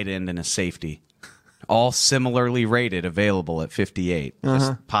 a tight end, and a safety, all similarly rated, available at 58.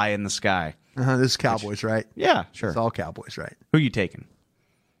 Just pie in the sky. This is Cowboys, right? Yeah, sure. It's all Cowboys, right? Who you taking?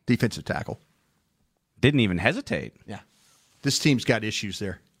 Defensive tackle. Didn't even hesitate. Yeah. This team's got issues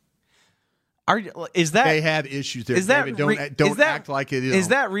there. Is that they have issues there? Is that David, don't act like it is. Is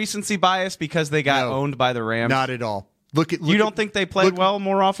that recency bias because they got owned by the Rams? Not at all. You don't think they played well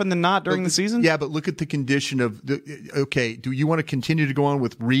more often than not during the season? Yeah, but look at the condition of okay, do you want to continue to go on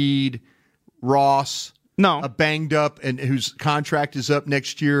with Reed, Ross? No. A banged up and whose contract is up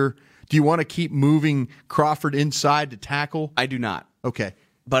next year? Do you want to keep moving Crawford inside to tackle? I do not. Okay.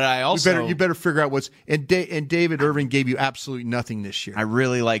 But I also you better figure out what's and David Irving gave you absolutely nothing this year. I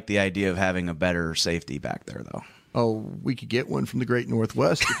really like the idea of having a better safety back there though. Oh, we could get one from the Great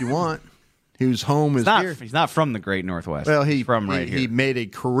Northwest if you want. Whose home is here. He's not from the Great Northwest. Well, he's from right here. He made a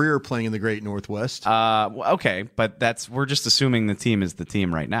career playing in the Great Northwest. Okay, but we're just assuming the team is the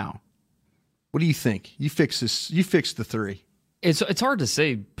team right now. What do you think? You fix this. You fix the 3. It's hard to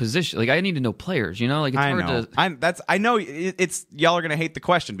say position. Like I need to know players. You know, like it's hard to. I know it's y'all are going to hate the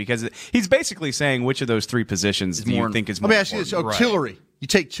question because he's basically saying which of those 3 positions do you think is more. Let me ask you this: Tillery. You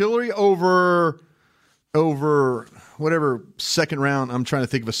take Tillery over whatever second round. I'm trying to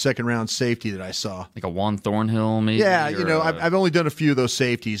think of a second round safety that I saw, like a Juan Thornhill, maybe. Yeah, I've only done a few of those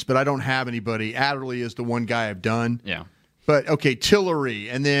safeties, but I don't have anybody. Adderley is the one guy I've done. Yeah, but okay,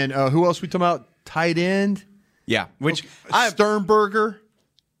 Tillery, and then who else we talking about? Tight end. Yeah, which Sternberger.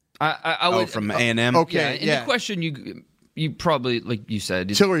 I would from A&M. Okay, yeah. The question you probably like you said.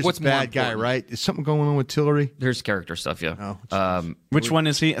 Tillery's a bad guy, right? Is something going on with Tillery? There's character stuff, yeah. Oh, which one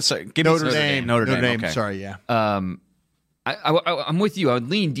is he? Notre Dame. Okay. Sorry, yeah. I'm with you. I would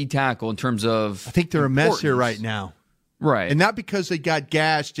lean D tackle in terms of. I think they're a mess here right now, right? And not because they got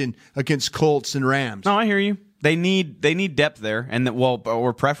gashed against Colts and Rams. No, I hear you. They need depth there, and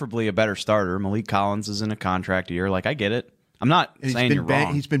or preferably a better starter. Malik Collins is in a contract year. Like I get it. I'm not saying you're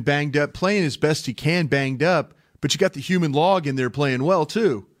wrong. He's been banged up, playing as best he can, banged up. But you got the human log in there playing well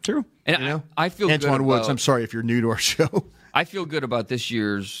too. True. And I feel Antoine good Woods. I'm sorry if you're new to our show. I feel good about this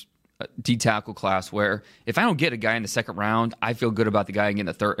year's D tackle class. Where if I don't get a guy in the second round, I feel good about the guy in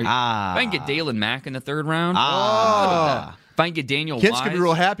the third. If I can get Dalen Mack in the third round, if I can get Daniel Kent's Wise, going to be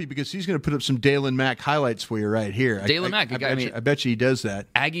real happy because he's going to put up some Dalen Mack highlights for you right here. Dalen Mack, I bet you he does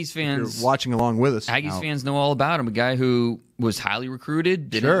that. Aggies fans, if you're watching along with us. Aggies fans know all about him. A guy who was highly recruited,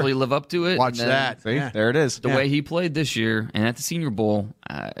 didn't really live up to it. Watch that. See, there it is. The way he played this year and at the Senior Bowl,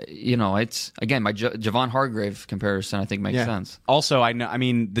 it's again my Javon Hargrave comparison. I think makes sense. Also, I know. I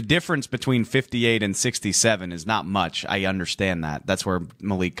mean, the difference between 58 and 67 is not much. I understand that. That's where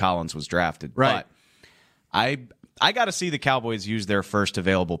Malik Collins was drafted. Right. But I got to see the Cowboys use their first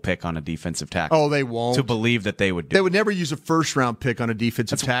available pick on a defensive tackle. Oh, they won't. To believe that they would do. They would never use a first-round pick on a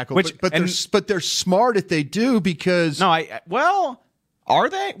defensive tackle. But they're smart if they do because... No, are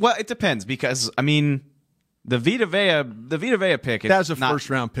they? Well, it depends because, I mean, the Vita Vea pick... That's a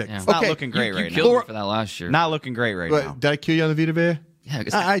first-round pick. It's not looking great right now. You killed me for that last year. Not looking great right now. Did I kill you on the Vita Vea? Yeah,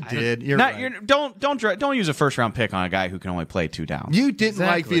 I did. You're right. Don't use a first round pick on a guy who can only play 2 downs. You didn't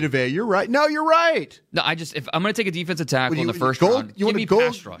like Vita Vea. You're right. No, you're right. No, if I'm going to take a defensive tackle in the first round, give me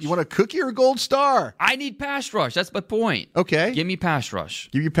pass rush. You want a cookie or a gold star? I need pass rush. That's my point. Okay, give me pass rush.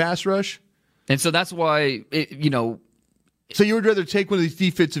 Give you pass rush. And so that's why So you would rather take one of these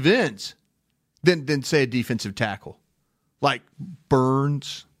defensive ends than say a defensive tackle like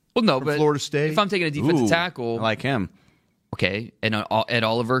Burns. Well, no, from but Florida State. if I'm taking a defensive tackle, I like him. Okay, and Ed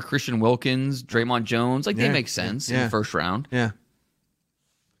Oliver, Christian Wilkins, Draymond Jones, they make sense in the first round. Yeah.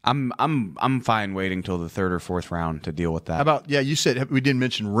 I'm fine waiting till the third or fourth round to deal with that. How about you said we didn't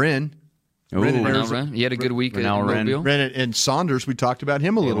mention Wren. Wren. He had a good week at Mobile. Wren and Saunders, we talked about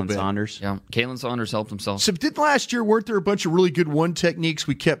him a little bit. Saunders. Yeah, Kalen Saunders helped himself. So weren't there a bunch of really good one techniques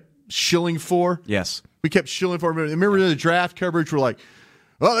we kept shilling for? Yes. We kept shilling for. Remember in the draft coverage, we're like,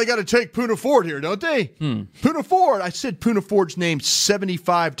 well, they got to take Poona Ford here, don't they? Poona Ford. I said Poona Ford's name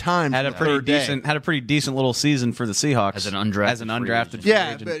 75 times. Had a pretty decent little season for the Seahawks as an undrafted.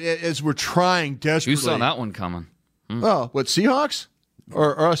 Yeah, agent. But as we're trying desperately. Who saw that one coming? Oh, what, Seahawks?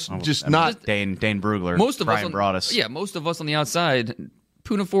 Or us not Dane Brugler. Most of us on the outside.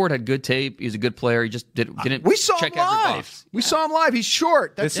 Poona Ford had good tape. He was a good player. He just didn't we saw check him live. every box. We saw him live. He's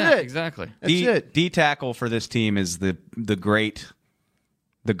short. That's it. Exactly. That's it. D tackle for this team is the great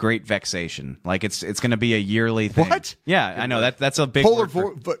vexation. Like it's going to be a yearly thing. What? Yeah, I know that's a big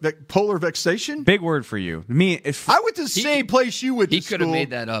polar vexation. Big word for you. If I went to the same place you went, he could have made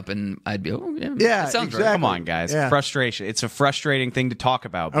that up, and I'd be yeah. Sounds exactly. right. Come on, guys. Yeah. Frustration. It's a frustrating thing to talk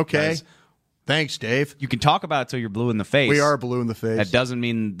about. Okay. Thanks, Dave. You can talk about it till you're blue in the face. We are blue in the face. That doesn't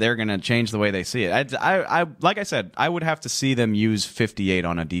mean they're going to change the way they see it. I like I said, I would have to see them use 58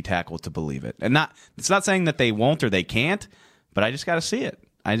 on a D tackle to believe it. And it's not saying that they won't or they can't, but I just got to see it.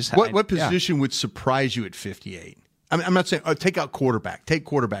 What position would surprise you at 58? I'm not saying take out quarterback. Take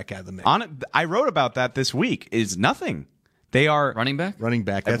quarterback out of the mix. I wrote about that this week. Is nothing. They are running back.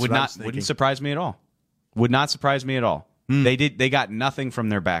 That's wouldn't surprise me at all. Would not surprise me at all. They got nothing from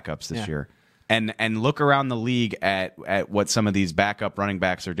their backups this year. And look around the league at what some of these backup running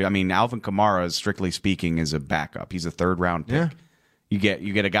backs are doing. I mean, Alvin Kamara, strictly speaking, is a backup. He's a third-round pick. Yeah.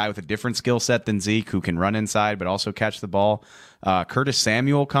 You get a guy with a different skill set than Zeke who can run inside but also catch the ball. Curtis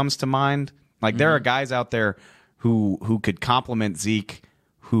Samuel comes to mind. Like there are guys out there who could complement Zeke,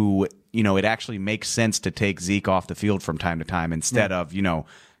 who it actually makes sense to take Zeke off the field from time to time instead of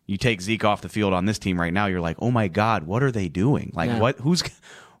you take Zeke off the field on this team right now. You're like, oh my God, what are they doing? Like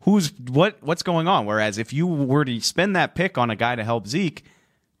what's going on? Whereas if you were to spend that pick on a guy to help Zeke,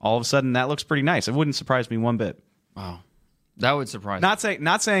 all of a sudden that looks pretty nice. It wouldn't surprise me one bit. Wow, that would surprise. Not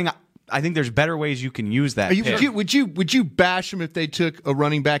saying. I think there's better ways you can use that. Would you bash them if they took a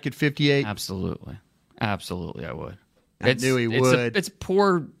running back at 58? Absolutely, I would. I knew he would. It's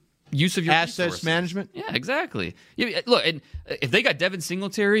poor use of your assets resources. management. Yeah, exactly. Look, and if they got Devin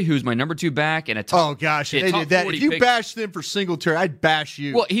Singletary, who's my number 2 back, and a top, if they did that, if you bashed them for Singletary, I'd bash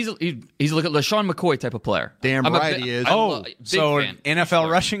you. Well, he's like a LaShawn McCoy type of player. Damn right he is. Fan. NFL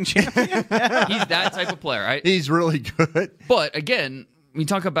rushing champion. He's that type of player, right? He's really good. But again, when you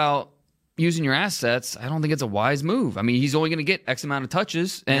talk about using your assets, I don't think it's a wise move. I mean, he's only going to get X amount of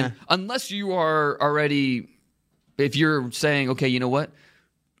touches, and unless you are already, if you're saying, okay, you know what,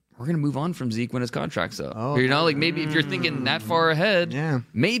 we're going to move on from Zeke when his contract's up. Like maybe if you're thinking that far ahead,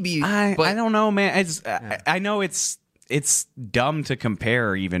 maybe. I don't know, man. I know it's dumb to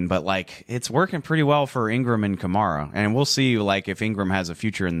compare even, but like it's working pretty well for Ingram and Kamara, and we'll see like if Ingram has a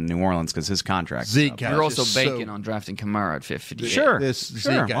future in New Orleans because his contract. Zeke, you're also banking on drafting Kamara at 50. Sure,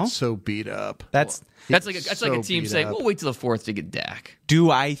 Zeke got so beat up. That's like a team saying, "We'll wait till the 4th to get Dak." Do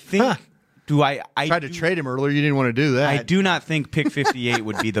I think? I tried to trade him earlier. You didn't want to do that. I do not think pick 58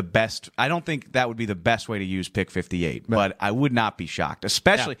 would be the best. I don't think that would be the best way to use pick 58, but I would not be shocked,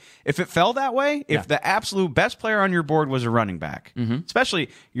 especially if it fell that way. If the absolute best player on your board was a running back, especially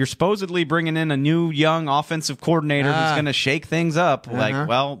you're supposedly bringing in a new young offensive coordinator who's going to shake things up. Like,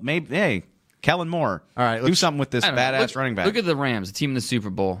 well, maybe, hey, Kellen Moore, all right, do something with this badass running back. Look at the Rams, the team in the Super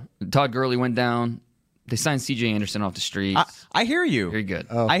Bowl. Todd Gurley went down. They signed C.J. Anderson off the streets. I hear you. Very good.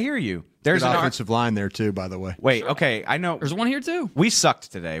 I hear you. There's an offensive line there, too, by the way. Wait, okay. I know. There's one here, too. We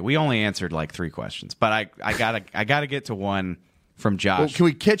sucked today. We only answered like 3 questions. But I gotta get to one from Josh. Well, can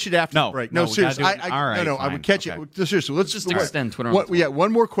we catch it after the break? No, seriously. All right, I would catch it. Seriously, let's just extend Twitter.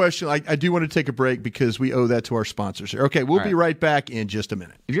 One more question. I do want to take a break because we owe that to our sponsors here. Okay, we'll be right back in just a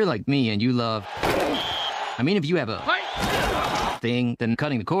minute. If you're like me and you love... if you have a... thing, then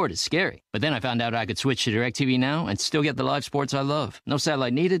cutting the cord is scary. But then I found out I could switch to DirecTV Now and still get the live sports I love. No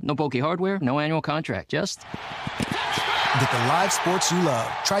satellite needed, no bulky hardware, no annual contract, just... Get the live sports you love.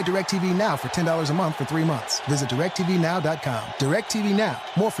 Try DirecTV Now for $10 a month for 3 months. Visit DirecTVNow.com. DirecTV Now.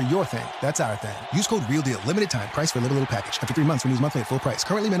 More for your thing. That's our thing. Use code REALDEAL. Limited time. Price for little package. After 3 months, renews monthly at full price.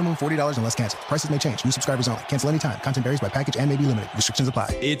 Currently minimum $40 unless canceled. Prices may change. New subscribers only. Cancel anytime. Content varies by package and may be limited. Restrictions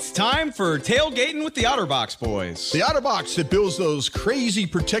apply. It's time for tailgating with the OtterBox boys. The OtterBox that builds those crazy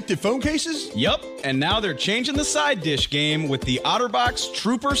protective phone cases? Yup, and now they're changing the side dish game with the OtterBox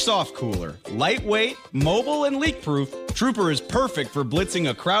Trooper Soft Cooler. Lightweight, mobile, and leak-proof, Trooper is perfect for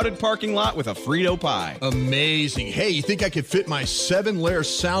blitzing a crowded parking lot with a Frito pie. Amazing. Hey, you think I could fit my 7-layer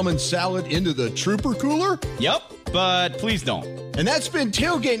salmon salad into the Trooper cooler? Yup, but please don't. And that's been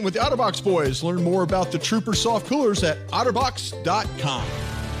Tailgating with the OtterBox boys. Learn more about the Trooper soft coolers at otterbox.com.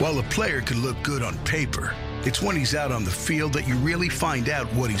 While a player could look good on paper, it's when he's out on the field that you really find out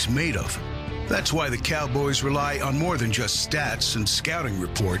what he's made of. That's why the Cowboys rely on more than just stats and scouting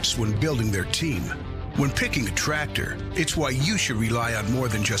reports when building their team. When picking a tractor, it's why you should rely on more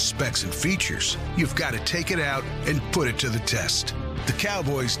than just specs and features. You've got to take it out and put it to the test. The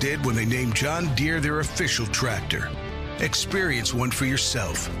Cowboys did when they named John Deere their official tractor. Experience one for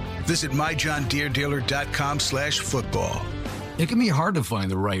yourself. Visit myjohndeeredealer.com/football. It can be hard to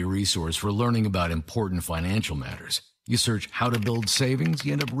find the right resource for learning about important financial matters. You search how to build savings,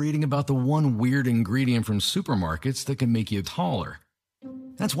 you end up reading about the one weird ingredient from supermarkets that can make you taller.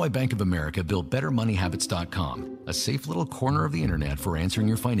 That's why Bank of America built BetterMoneyHabits.com, a safe little corner of the internet for answering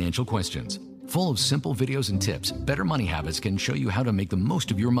your financial questions. Full of simple videos and tips, Better Money Habits can show you how to make the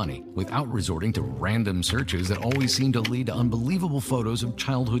most of your money without resorting to random searches that always seem to lead to unbelievable photos of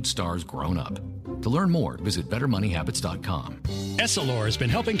childhood stars grown up. To learn more, visit BetterMoneyHabits.com. Essilor has been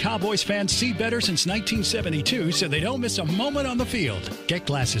helping Cowboys fans see better since 1972 so they don't miss a moment on the field. Get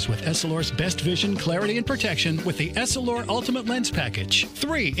glasses with Essilor's best vision, clarity, and protection with the Essilor Ultimate Lens Package.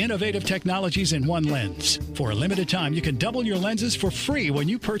 3 innovative technologies in one lens. For a limited time, you can double your lenses for free when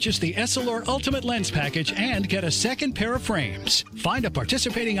you purchase the Essilor Ultimate Lens Package and get a second pair of frames. Find a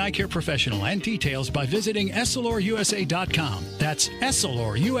participating eye care professional and details by visiting EssilorUSA.com. That's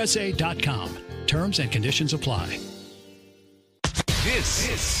EssilorUSA.com. Terms and conditions apply.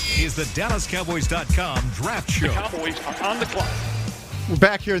 This is the DallasCowboys.com Draft Show. The Cowboys are on the clock. We're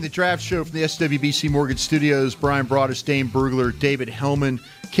back here in the Draft Show from the SWBC Mortgage Studios. Brian Broaddus, Dane Brugler, David Hellman,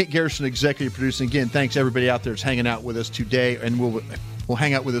 Kent Garrison, executive producing. Again, thanks everybody out there that's hanging out with us today, and we'll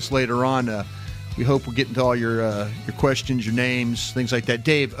hang out with us later on. We hope we'll get into all your questions, your names, things like that.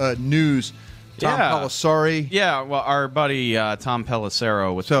 Dave, news. Tom Pelissero. Yeah, well, our buddy Tom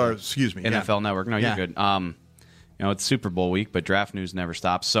Pelissero with excuse me, NFL Network. No, you're good. It's Super Bowl week, but draft news never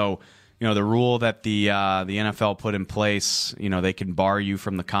stops. So, the rule that the NFL put in place, they can bar you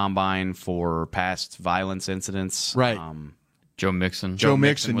from the combine for past violence incidents. Right. Joe Mixon. Joe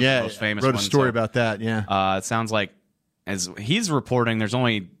Mixon, was the most famous wrote a one. story about that. Yeah. It sounds like, as he's reporting, there's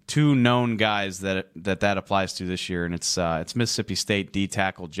only 2 known guys that applies to this year, and it's Mississippi State D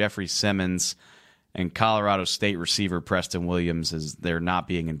tackle Jeffrey Simmons and Colorado State receiver Preston Williams, as they're not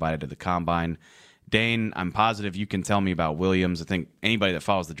being invited to the combine. Dane, I'm positive you can tell me about Williams. I think anybody that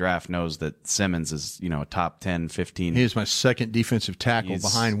follows the draft knows that Simmons is, a top 10, 15. He is my second defensive tackle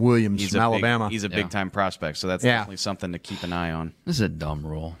behind Williams from Alabama. He's a big-time prospect, so that's definitely something to keep an eye on. This is a dumb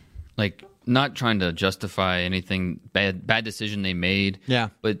rule. Not trying to justify anything bad decision they made. Yeah.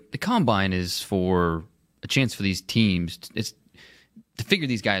 But the combine is for a chance for these teams. It's to figure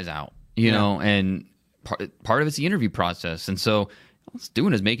these guys out, know, and part of it's the interview process. And so all it's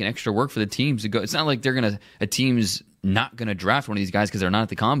doing is making extra work for the teams to go. It's not like a team's not going to draft one of these guys because they're not at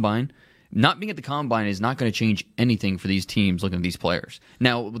the combine. Not being at the combine is not going to change anything for these teams looking at these players.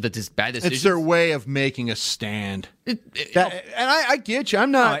 Now, that this bad decision, it's their way of making a stand. And I get you.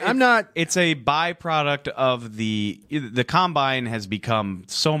 I'm not. It's a byproduct of the combine has become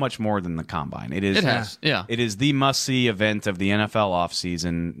so much more than the combine. It has. It is the must-see event of the NFL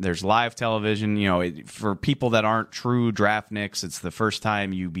offseason. There's live television. For people that aren't true draftniks, it's the first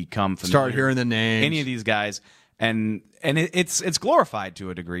time you become familiar. Start hearing the names. Any of these guys. And it's glorified to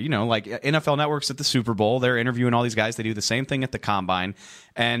a degree, like NFL Network's at the Super Bowl. They're interviewing all these guys. They do the same thing at the Combine.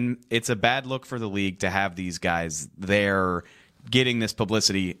 And it's a bad look for the league to have these guys there getting this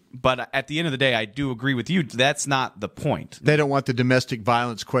publicity. But at the end of the day, I do agree with you. That's not the point. They don't want the domestic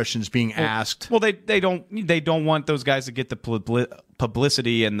violence questions being asked. Well, they don't want those guys to get the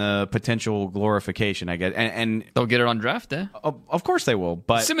publicity and the potential glorification, I guess. And they'll get it on draft day. Of course they will.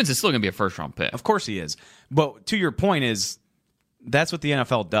 But Simmons is still going to be a first-round pick. Of course he is. But to your point is, that's what the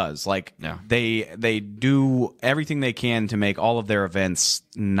NFL does. They do everything they can to make all of their events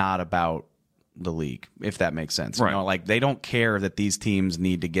not about the league, if that makes sense. Right. You know, like they don't care that these teams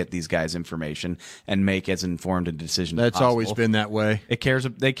need to get these guys information and make as informed a decision as That's possible. always been that way.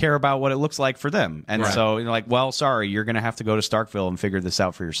 They care about what it looks like for them. And so you're like, well, sorry, you're going to have to go to Starkville and figure this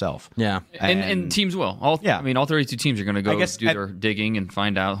out for yourself. Yeah. And teams will. All 32 teams are going to go do their digging and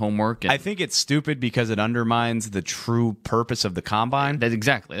find out homework. And I think it's stupid because it undermines the true purpose of the combine.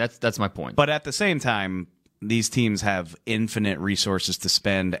 That's my point. But at the same time, these teams have infinite resources to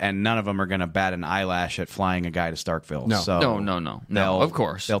spend, and none of them are going to bat an eyelash at flying a guy to Starkville. No. So No, of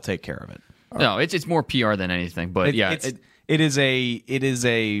course. They'll take care of it. No, it's more PR than anything. But it is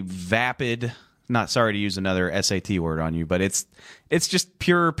a vapid. Not sorry to use another SAT word on you, but it's just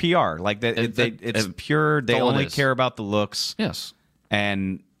pure PR. Like it's pure. They only care about the looks. Yes,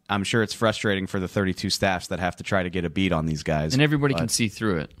 and I'm sure it's frustrating for the 32 staffs that have to try to get a beat on these guys. And everybody can see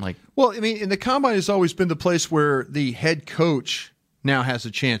through it. Well, I mean, and the combine has always been the place where the head coach now has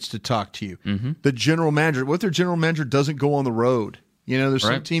a chance to talk to you. Mm-hmm. The general manager, what if their general manager doesn't go on the road? You know, there's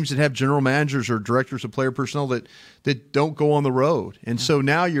some teams that have general managers or directors of player personnel that don't go on the road. And so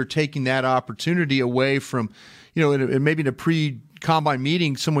now you're taking that opportunity away from, maybe in a pre-combine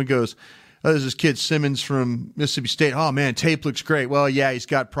meeting, someone goes, oh, there's this kid Simmons from Mississippi State. Oh, man, tape looks great. Well, yeah, he's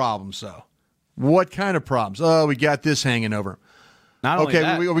got problems, though. What kind of problems? Oh, we got this hanging over. Not only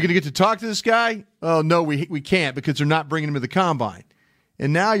that, are we going to get to talk to this guy? Oh, no, we can't because they're not bringing him to the combine.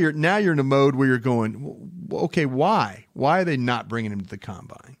 And now you're in a mode where you're going, okay, why? Why are they not bringing him to the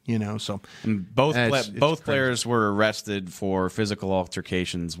combine? So and both players were arrested for physical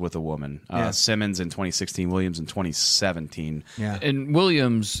altercations with a woman. Simmons in 2016, Williams in 2017. Yeah. And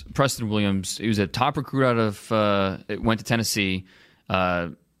Preston Williams, he was a top recruit went to Tennessee,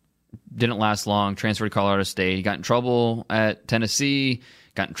 didn't last long, transferred to Colorado State. He got in trouble at Tennessee,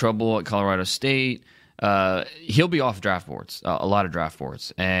 got in trouble at Colorado State. He'll be off draft boards, a lot of draft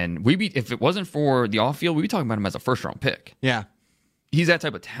boards. And if it wasn't for the off field, we'd be talking about him as a first-round pick. Yeah. He's that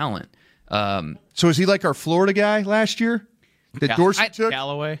type of talent. So is he like our Florida guy last year that Dorsey took?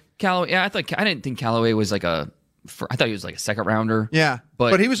 Callaway? Yeah, I didn't think Callaway was I thought he was like a second-rounder. Yeah,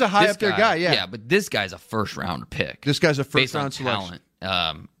 but he was a high up there guy, yeah. Yeah, but this guy's a first-round pick. This guy's a based first-round on selection.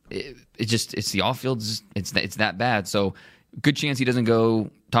 Talent. It's the off-field, it's that bad. So good chance he doesn't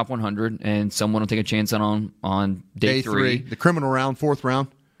go top 100, and someone will take a chance on day three. The criminal round, 4th round.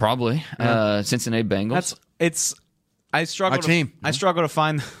 Probably. Cincinnati Bengals. I struggle to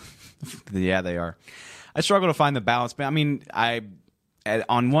find. Yeah, they are. I struggle to find the balance. But I mean,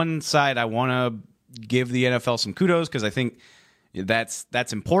 on one side, I want to give the NFL some kudos because I think that's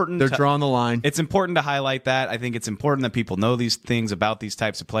important. They're drawing the line. It's important to highlight that. I think it's important that people know these things about these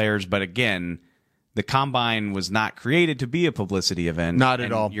types of players. But again, the combine was not created to be a publicity event. Not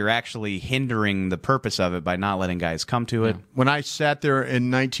at all. You're actually hindering the purpose of it by not letting guys come to it. When I sat there in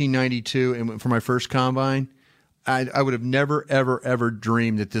 1992 and went for my first combine, I would have never, ever, ever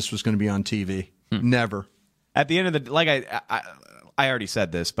dreamed that this was going to be on TV. Never. At the end of the I already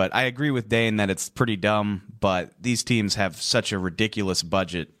said this, but I agree with Dane that it's pretty dumb. But these teams have such a ridiculous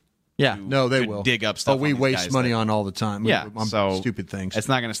budget. Yeah, they will dig up stuff. We waste money on all the time. On stupid things. It's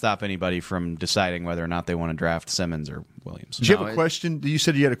not going to stop anybody from deciding whether or not they want to draft Simmons or Williams. Did you have a question? You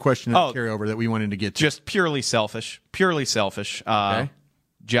said you had a question to carry over that we wanted to get to. Just purely selfish. Okay.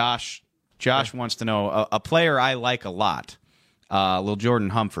 Josh wants to know a player I like a lot, Lil Jordan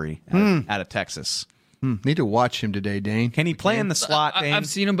Humphrey out of Texas. Need to watch him today, Dane. Can he play in the slot, Dane? I've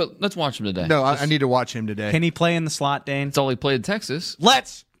seen him, but let's watch him today. No, I need to watch him today. Can he play in the slot, Dane? That's all he played in Texas.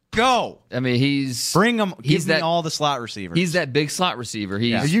 Let's go. I mean, bring him. Give me all the slot receivers. He's that big slot receiver.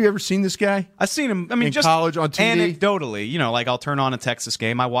 Have you ever seen this guy? I've seen him. I mean, in just college on TV. Anecdotally, like I'll turn on a Texas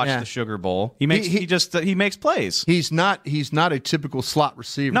game. I watch the Sugar Bowl. He makes plays. He's not a typical slot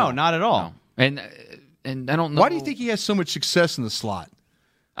receiver. No, not at all. No. And I don't know. Why do you think he has so much success in the slot?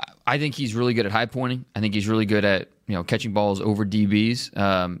 I think he's really good at high pointing. I think he's really good at catching balls over DBs.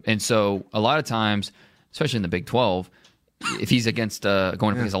 And so a lot of times, especially in the Big 12, if he's against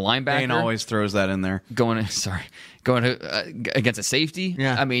going against a linebacker, Dane always throws that in there. Going against a safety.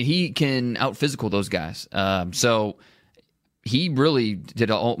 Yeah. I mean, he can out physical those guys. So he really did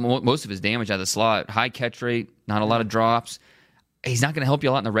most of his damage out of the slot. High catch rate, not a lot of drops. He's not going to help you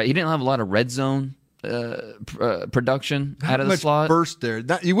a lot in the red. He didn't have a lot of red zone production out of the slot. Burst there.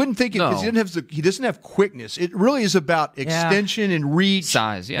 You wouldn't think it because he doesn't have quickness. It really is about extension and reach,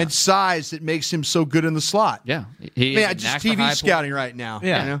 size, and size that makes him so good in the slot. Yeah, just TV scouting right now.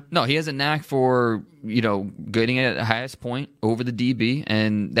 Yeah, no, he has a knack for getting it at the highest point over the DB,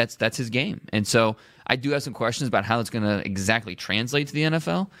 and that's his game. And so I do have some questions about how it's going to exactly translate to the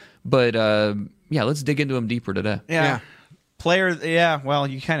NFL. But let's dig into him deeper today. Yeah. Player, yeah. Well,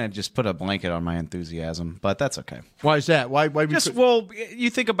 you kind of just put a blanket on my enthusiasm, but that's okay. Why is that? Why well, you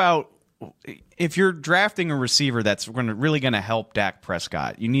think about if you're drafting a receiver that's really going to help Dak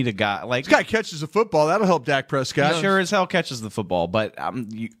Prescott, you need a guy like this guy catches the football. That'll help Dak Prescott. Sure as hell catches the football, but I'm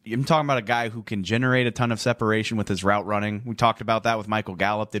talking about a guy who can generate a ton of separation with his route running. We talked about that with Michael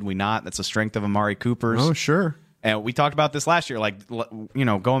Gallup, did we not? That's a strength of Amari Cooper's. Oh, sure. And we talked about this last year, like,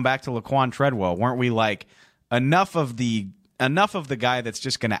 going back to Laquan Treadwell, weren't we like enough of the guy that's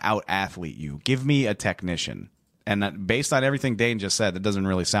just going to out-athlete you? Give me a technician. And that, based on everything Dane just said, that doesn't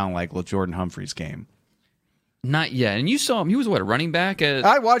really sound like Jordan Humphrey's game. Not yet. And you saw him. He was, a running back?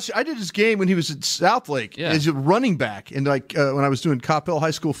 I did his game when he was at Southlake as a running back. And when I was doing Coppell High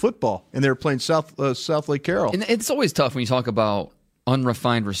School football, and they were playing Southlake Carroll. And it's always tough when you talk about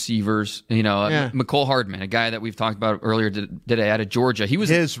unrefined receivers. McCole Hardman, a guy that we've talked about earlier today out of Georgia. He was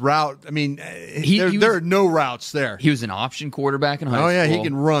his route. I mean, there are no routes there. He was an option quarterback in high school. Oh yeah, he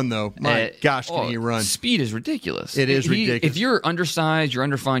can run though. My gosh, can he run? Speed is ridiculous. It is ridiculous. If you're undersized, you're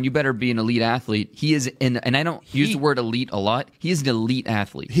underfined, you better be an elite athlete. He is, and I don't use the word elite a lot. He is an elite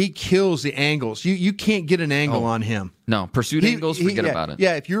athlete. He kills the angles. You can't get an angle on him. No, pursuit angles. Forget about it.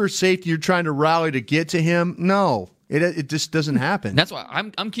 Yeah, if you're a safety, you're trying to rally to get to him. No. It just doesn't happen. That's why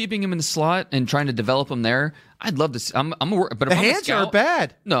I'm keeping him in the slot and trying to develop him there. I'd love to see. But the hands are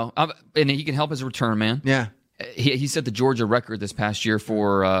bad. No, and he can help as a return man. Yeah, he set the Georgia record this past year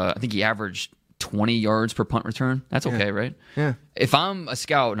for I think he averaged 20 yards per punt return. That's okay, right? Yeah. If I'm a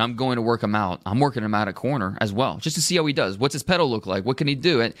scout and I'm going to work him out, I'm working him out at corner as well, just to see how he does. What's his pedal look like? What can he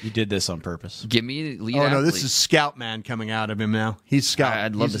do? You did this on purpose. Give me lead. Oh no, this is scout man coming out of him now. He's scout.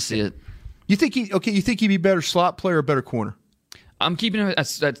 I'd love to see it. You think he'd be better slot player or better corner? I'm keeping him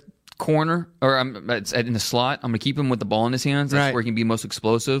at corner, or in the slot. I'm going to keep him with the ball in his hands. That's where he can be most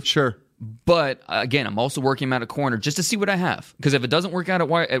explosive. Sure. But, again, I'm also working him out of corner just to see what I have. Because if it doesn't work out at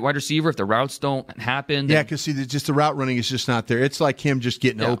wide receiver, if the routes don't happen. Yeah, because the route running is just not there. It's like him just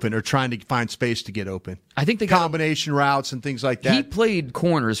getting open or trying to find space to get open. I think they combination routes and things like that. He played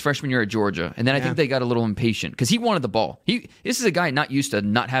corner his freshman year at Georgia, and then I think they got a little impatient because he wanted the ball. This is a guy not used to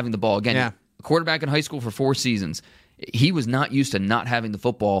not having the ball. Again, a quarterback in high school for 4 seasons. He was not used to not having the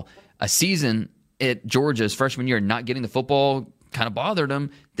football. A season at Georgia's freshman year, not getting the football kind of bothered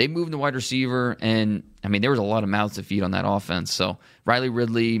him. They moved to wide receiver, and, there was a lot of mouths to feed on that offense. So Riley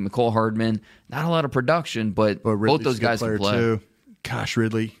Ridley, McCole Hardman, not a lot of production, but both those guys can play. Too. Gosh,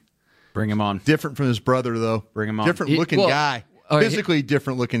 Ridley. Bring him on. Different from his brother, though. Bring him on. Different looking guy. Physically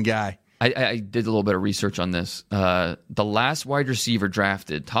different looking guy. I did a little bit of research on this. The last wide receiver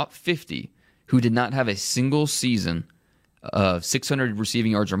drafted, top 50, who did not have a single season of 600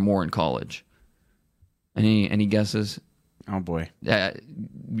 receiving yards or more in college. Any guesses? Oh boy, you're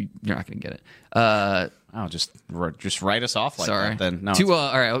not going to get it. Just write us off like that. Then no.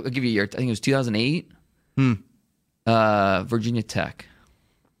 All right, I'll give you a year. I think it was 2008. Virginia Tech.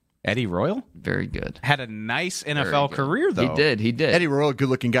 Eddie Royal, very good. Had a nice NFL career though. He did. Eddie Royal, good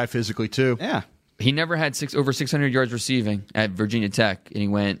looking guy physically too. Yeah, he never had over 600 yards receiving at Virginia Tech, and he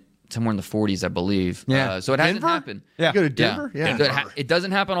went somewhere in the 40s, I believe. Yeah. So it hasn't happened. Yeah. Go to Denver? Yeah. Denver. It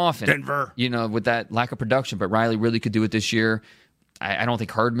doesn't happen often. Denver. With that lack of production. But Riley really could do it this year. I don't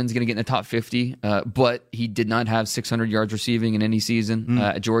think Hardman's going to get in the top 50, but he did not have 600 yards receiving in any season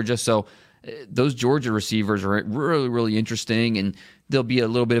at Georgia. So those Georgia receivers are really, really interesting, and there'll be a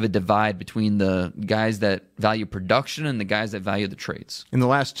little bit of a divide between the guys that value production and the guys that value the traits. In the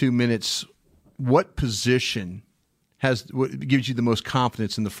last 2 minutes, what position what gives you the most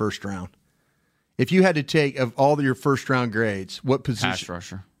confidence in the first round? If you had to take of all of your first round grades, what position? Pass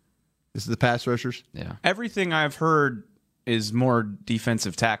rusher. This is the pass rushers? Yeah. Everything I've heard is more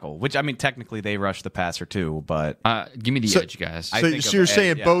defensive tackle, which, technically they rush the passer too, but... give me the edge, guys. So you're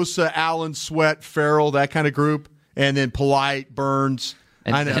saying Bosa, Allen, Sweat, Farrell, that kind of group, and then Polite, Burns...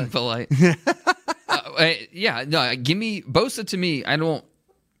 And Polite. Give me... Bosa to me, I don't...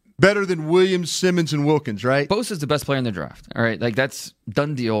 Better than Williams, Simmons, and Wilkins, right? Bosa's the best player in the draft. All right, that's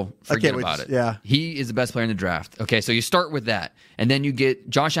done deal. Forget about it. Yeah, he is the best player in the draft. Okay, so you start with that, and then you get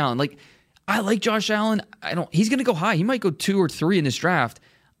Josh Allen. I like Josh Allen. He's going to go high. He might go 2 or 3 in this draft.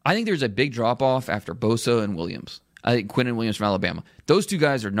 I think there's a big drop off after Bosa and Williams. I think Quinnen Williams from Alabama. Those two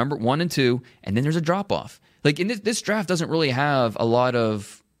guys are number 1 and 2, and then there's a drop off. In this draft doesn't really have a lot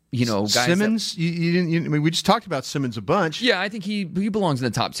of. Guys Simmons. You didn't. We just talked about Simmons a bunch. Yeah, I think he belongs in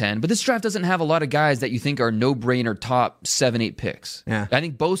the top 10. But this draft doesn't have a lot of guys that you think are no-brainer top 7, 8 picks. Yeah, I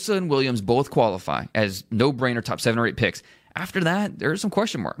think Bosa and Williams both qualify as no-brainer top 7 or 8 picks. After that, there are some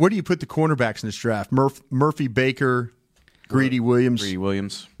question marks. Where do you put the cornerbacks in this draft? Murphy, Baker, Greedy Williams. Greedy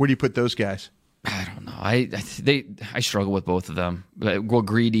Williams. Where do you put those guys? I don't know. I struggle with both of them. Well,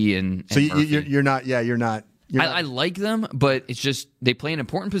 Greedy and so Murphy. you're not. Yeah, you're not. I like them, but it's just they play an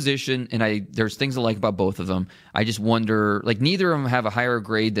important position, and there's things I like about both of them. I just wonder, like, neither of them have a higher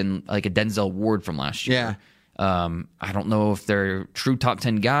grade than like a Denzel Ward from last year. Yeah. I don't know if they're true top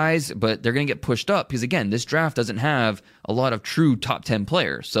 10 guys, but they're going to get pushed up because, again, this draft doesn't have a lot of true top 10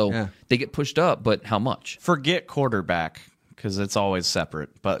 players. So they get pushed up, but how much? Forget quarterback because it's always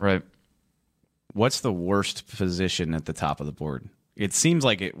separate. But right. What's the worst position at the top of the board? It seems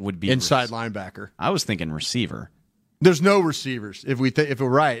like it would be inside linebacker. I was thinking receiver. There's no receivers. If we're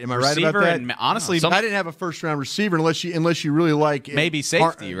right, am I receiver right about that? And, honestly, I didn't have a first round receiver unless you really like maybe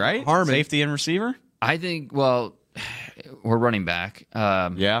safety, right? Harmon. Safety and receiver. I think. Well, we're running back.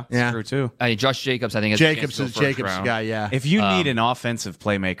 That's true too. Josh Jacobs, I think Jacobs is Jacobs' guy. Yeah. If you need an offensive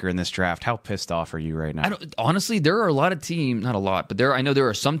playmaker in this draft, how pissed off are you right now? Honestly, there are a lot of teams. Not a lot, but I know there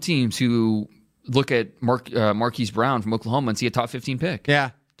are some teams who look at Marquise Brown from Oklahoma and see a top 15 pick.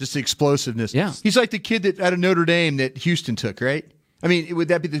 Yeah. Just the explosiveness. Yeah. He's like the kid that out of Notre Dame that Houston took, right? I mean, would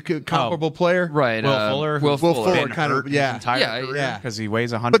that be the comparable player? Right. Will Fuller kind of, because he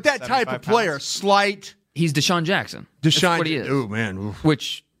weighs 100. But that type of player, slight. He's Deshaun Jackson. That's what he is. Oh, man. Oof.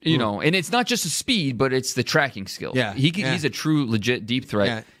 Which, and it's not just the speed, but it's the tracking skill. Yeah. He's a true, legit deep threat.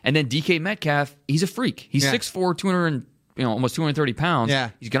 Yeah. And then DK Metcalf, he's a freak. He's 6'4", 200 almost 230 pounds. Yeah.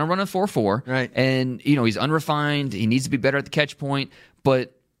 He's going to run a 4.4. Right. And, he's unrefined. He needs to be better at the catch point.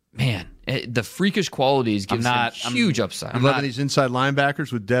 But, man, the freakish qualities gives him huge upside. I'm loving these inside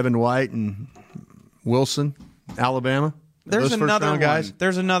linebackers with Devin White and Wilson, Alabama. There's those another guys. One.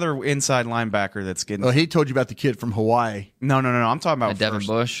 There's another inside linebacker that's getting. Oh, he told you about the kid from Hawaii. No. I'm talking about Devin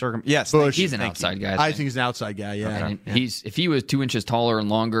Bush. Yes, Bush. He's an outside guy. I think he's an outside guy. Yeah. Okay. Yeah. If he was 2 inches taller and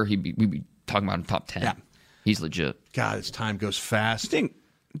longer, we'd be talking about him top 10. Yeah. He's legit. God, his time goes fast. I think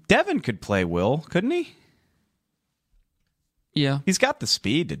Devin could play Will, couldn't he? Yeah. He's got the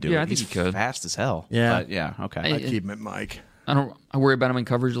speed to do it. I think he's he could. fast as hell. Yeah. But yeah, okay. I'd keep him at Mike. I worry about him in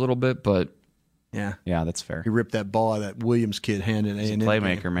coverage a little bit, but yeah, that's fair. He ripped that ball out of that Williams kid hand in A&M.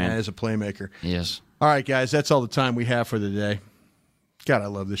 Playmaker, man. Yeah, as a playmaker. Yes. All right, guys, that's all the time we have for the day. God, I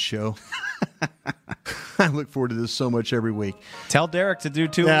love this show. I look forward to this so much every week. Tell Derek to do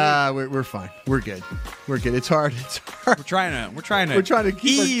 2. We're fine. We're good. It's hard. We're trying to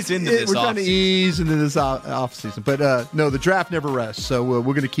ease into this. We're trying to ease into this off season, but no, the draft never rests. So we're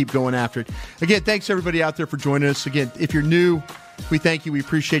going to keep going after it. Again, thanks everybody out there for joining us. Again, if you're new, we thank you. We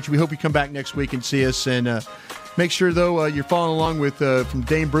appreciate you. We hope you come back next week and see us. And make sure though you're following along with from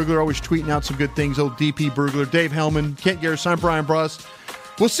Dane Brugler, always tweeting out some good things. Old DP Brugler, Dave Hellman, Kent Garrison, I'm Brian Bross.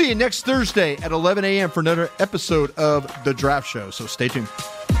 We'll see you next Thursday at 11 a.m. for another episode of The Draft Show, so stay tuned.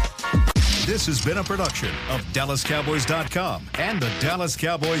 This has been a production of DallasCowboys.com and the Dallas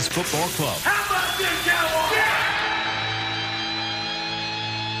Cowboys Football Club.